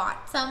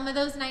bought some of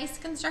those nice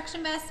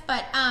construction vests.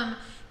 But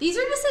these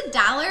are just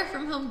 $1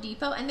 from Home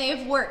Depot, and they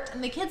have worked,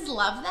 and the kids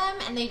love them,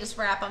 and they just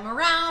wrap them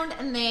around,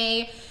 and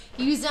they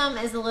use them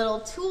as a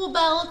little tool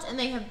belt, and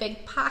they have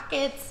big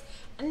pockets,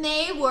 and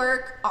they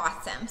work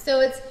awesome.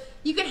 So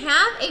you can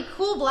have a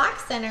cool Block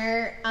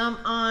Center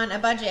on a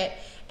budget.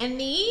 And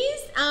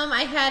these,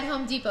 I had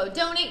Home Depot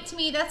donate to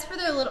me. That's for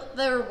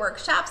their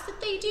workshops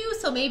that they do.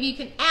 So maybe you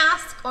can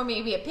ask, or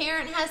maybe a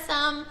parent has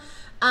some.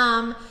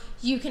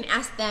 You can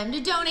ask them to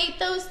donate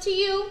those to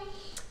you.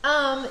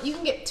 You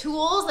can get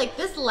tools like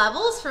this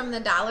levels from the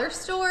dollar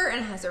store, and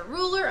it has a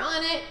ruler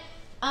on it.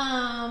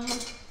 My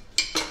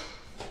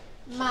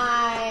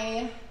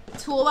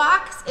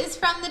toolbox is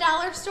from the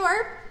dollar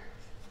store.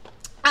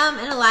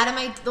 And a lot of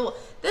my,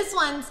 this is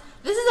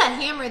a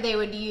hammer they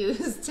would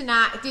use to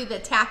not do the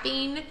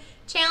tapping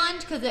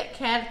challenge because it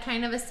had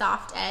kind of a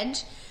soft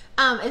edge.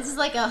 This is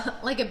like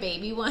a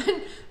baby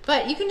one,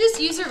 but you can just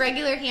use a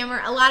regular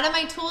hammer. A lot of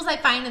my tools I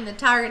find in the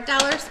Target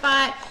dollar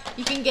spot.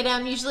 You can get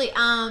them usually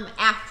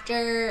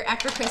after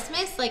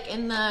Christmas, like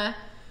in the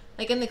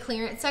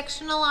clearance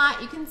section a lot.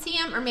 You can see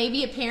them, or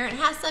maybe a parent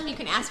has some. You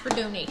can ask for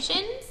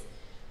donations.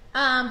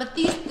 But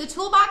the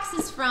toolbox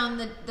is from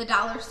the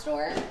dollar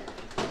store.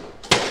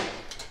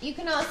 You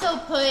can also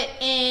put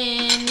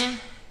in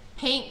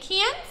paint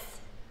cans.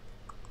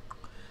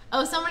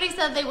 Oh, somebody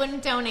said they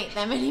wouldn't donate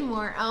them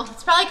anymore. Oh,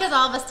 it's probably because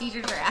all of us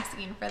teachers are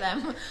asking for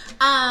them.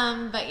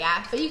 But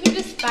yeah, but you can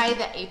just buy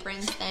the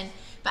aprons then.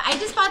 But I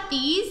just bought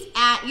these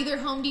at either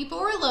Home Depot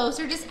or Lowe's.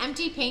 They're just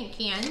empty paint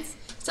cans.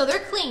 So they're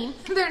clean,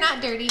 they're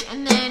not dirty.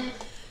 And then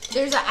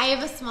I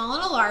have a small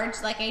and a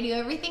large, like I do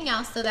everything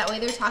else. So that way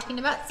they're talking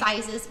about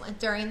sizes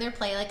during their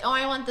play. Like, oh,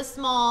 I want the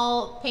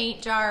small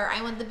paint jar.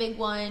 I want the big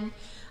one.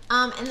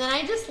 And then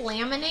I just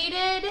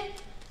laminated,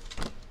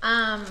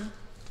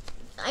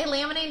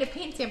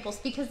 paint samples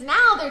because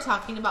now they're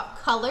talking about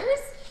colors.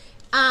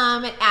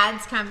 It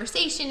adds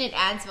conversation, it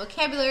adds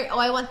vocabulary. Oh,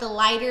 I want the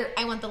lighter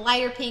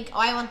pink. Oh,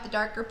 I want the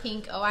darker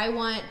pink. Oh, I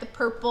want the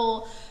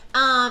purple.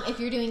 If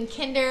you're doing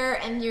kinder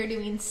and you're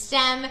doing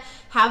STEM,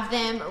 have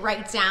them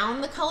write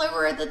down the color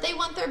word that they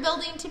want their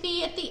building to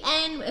be at the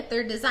end if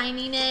they're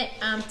designing it,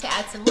 to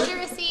add some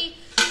literacy.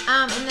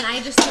 And then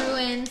I just threw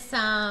in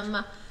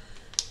some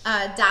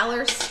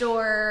dollar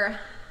store,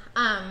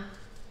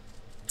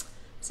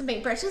 some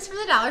paintbrushes from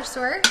the dollar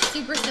store.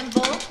 Super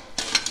simple.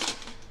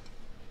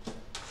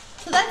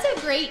 So that's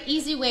a great,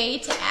 easy way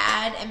to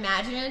add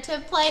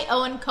imaginative play.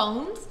 Oh, and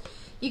cones.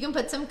 You can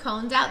put some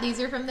cones out.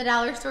 These are from the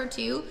dollar store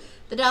too.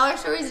 The dollar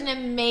store is an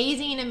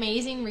amazing,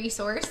 amazing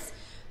resource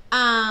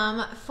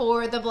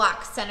for the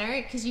block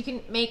center because you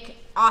can make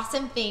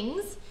awesome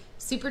things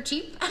super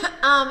cheap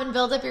and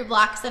build up your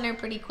block center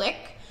pretty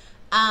quick.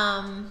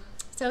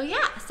 So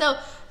yeah, so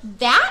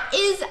that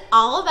is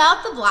all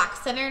about the block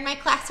center in my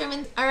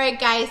classroom. All right,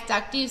 guys,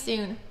 talk to you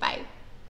soon. Bye.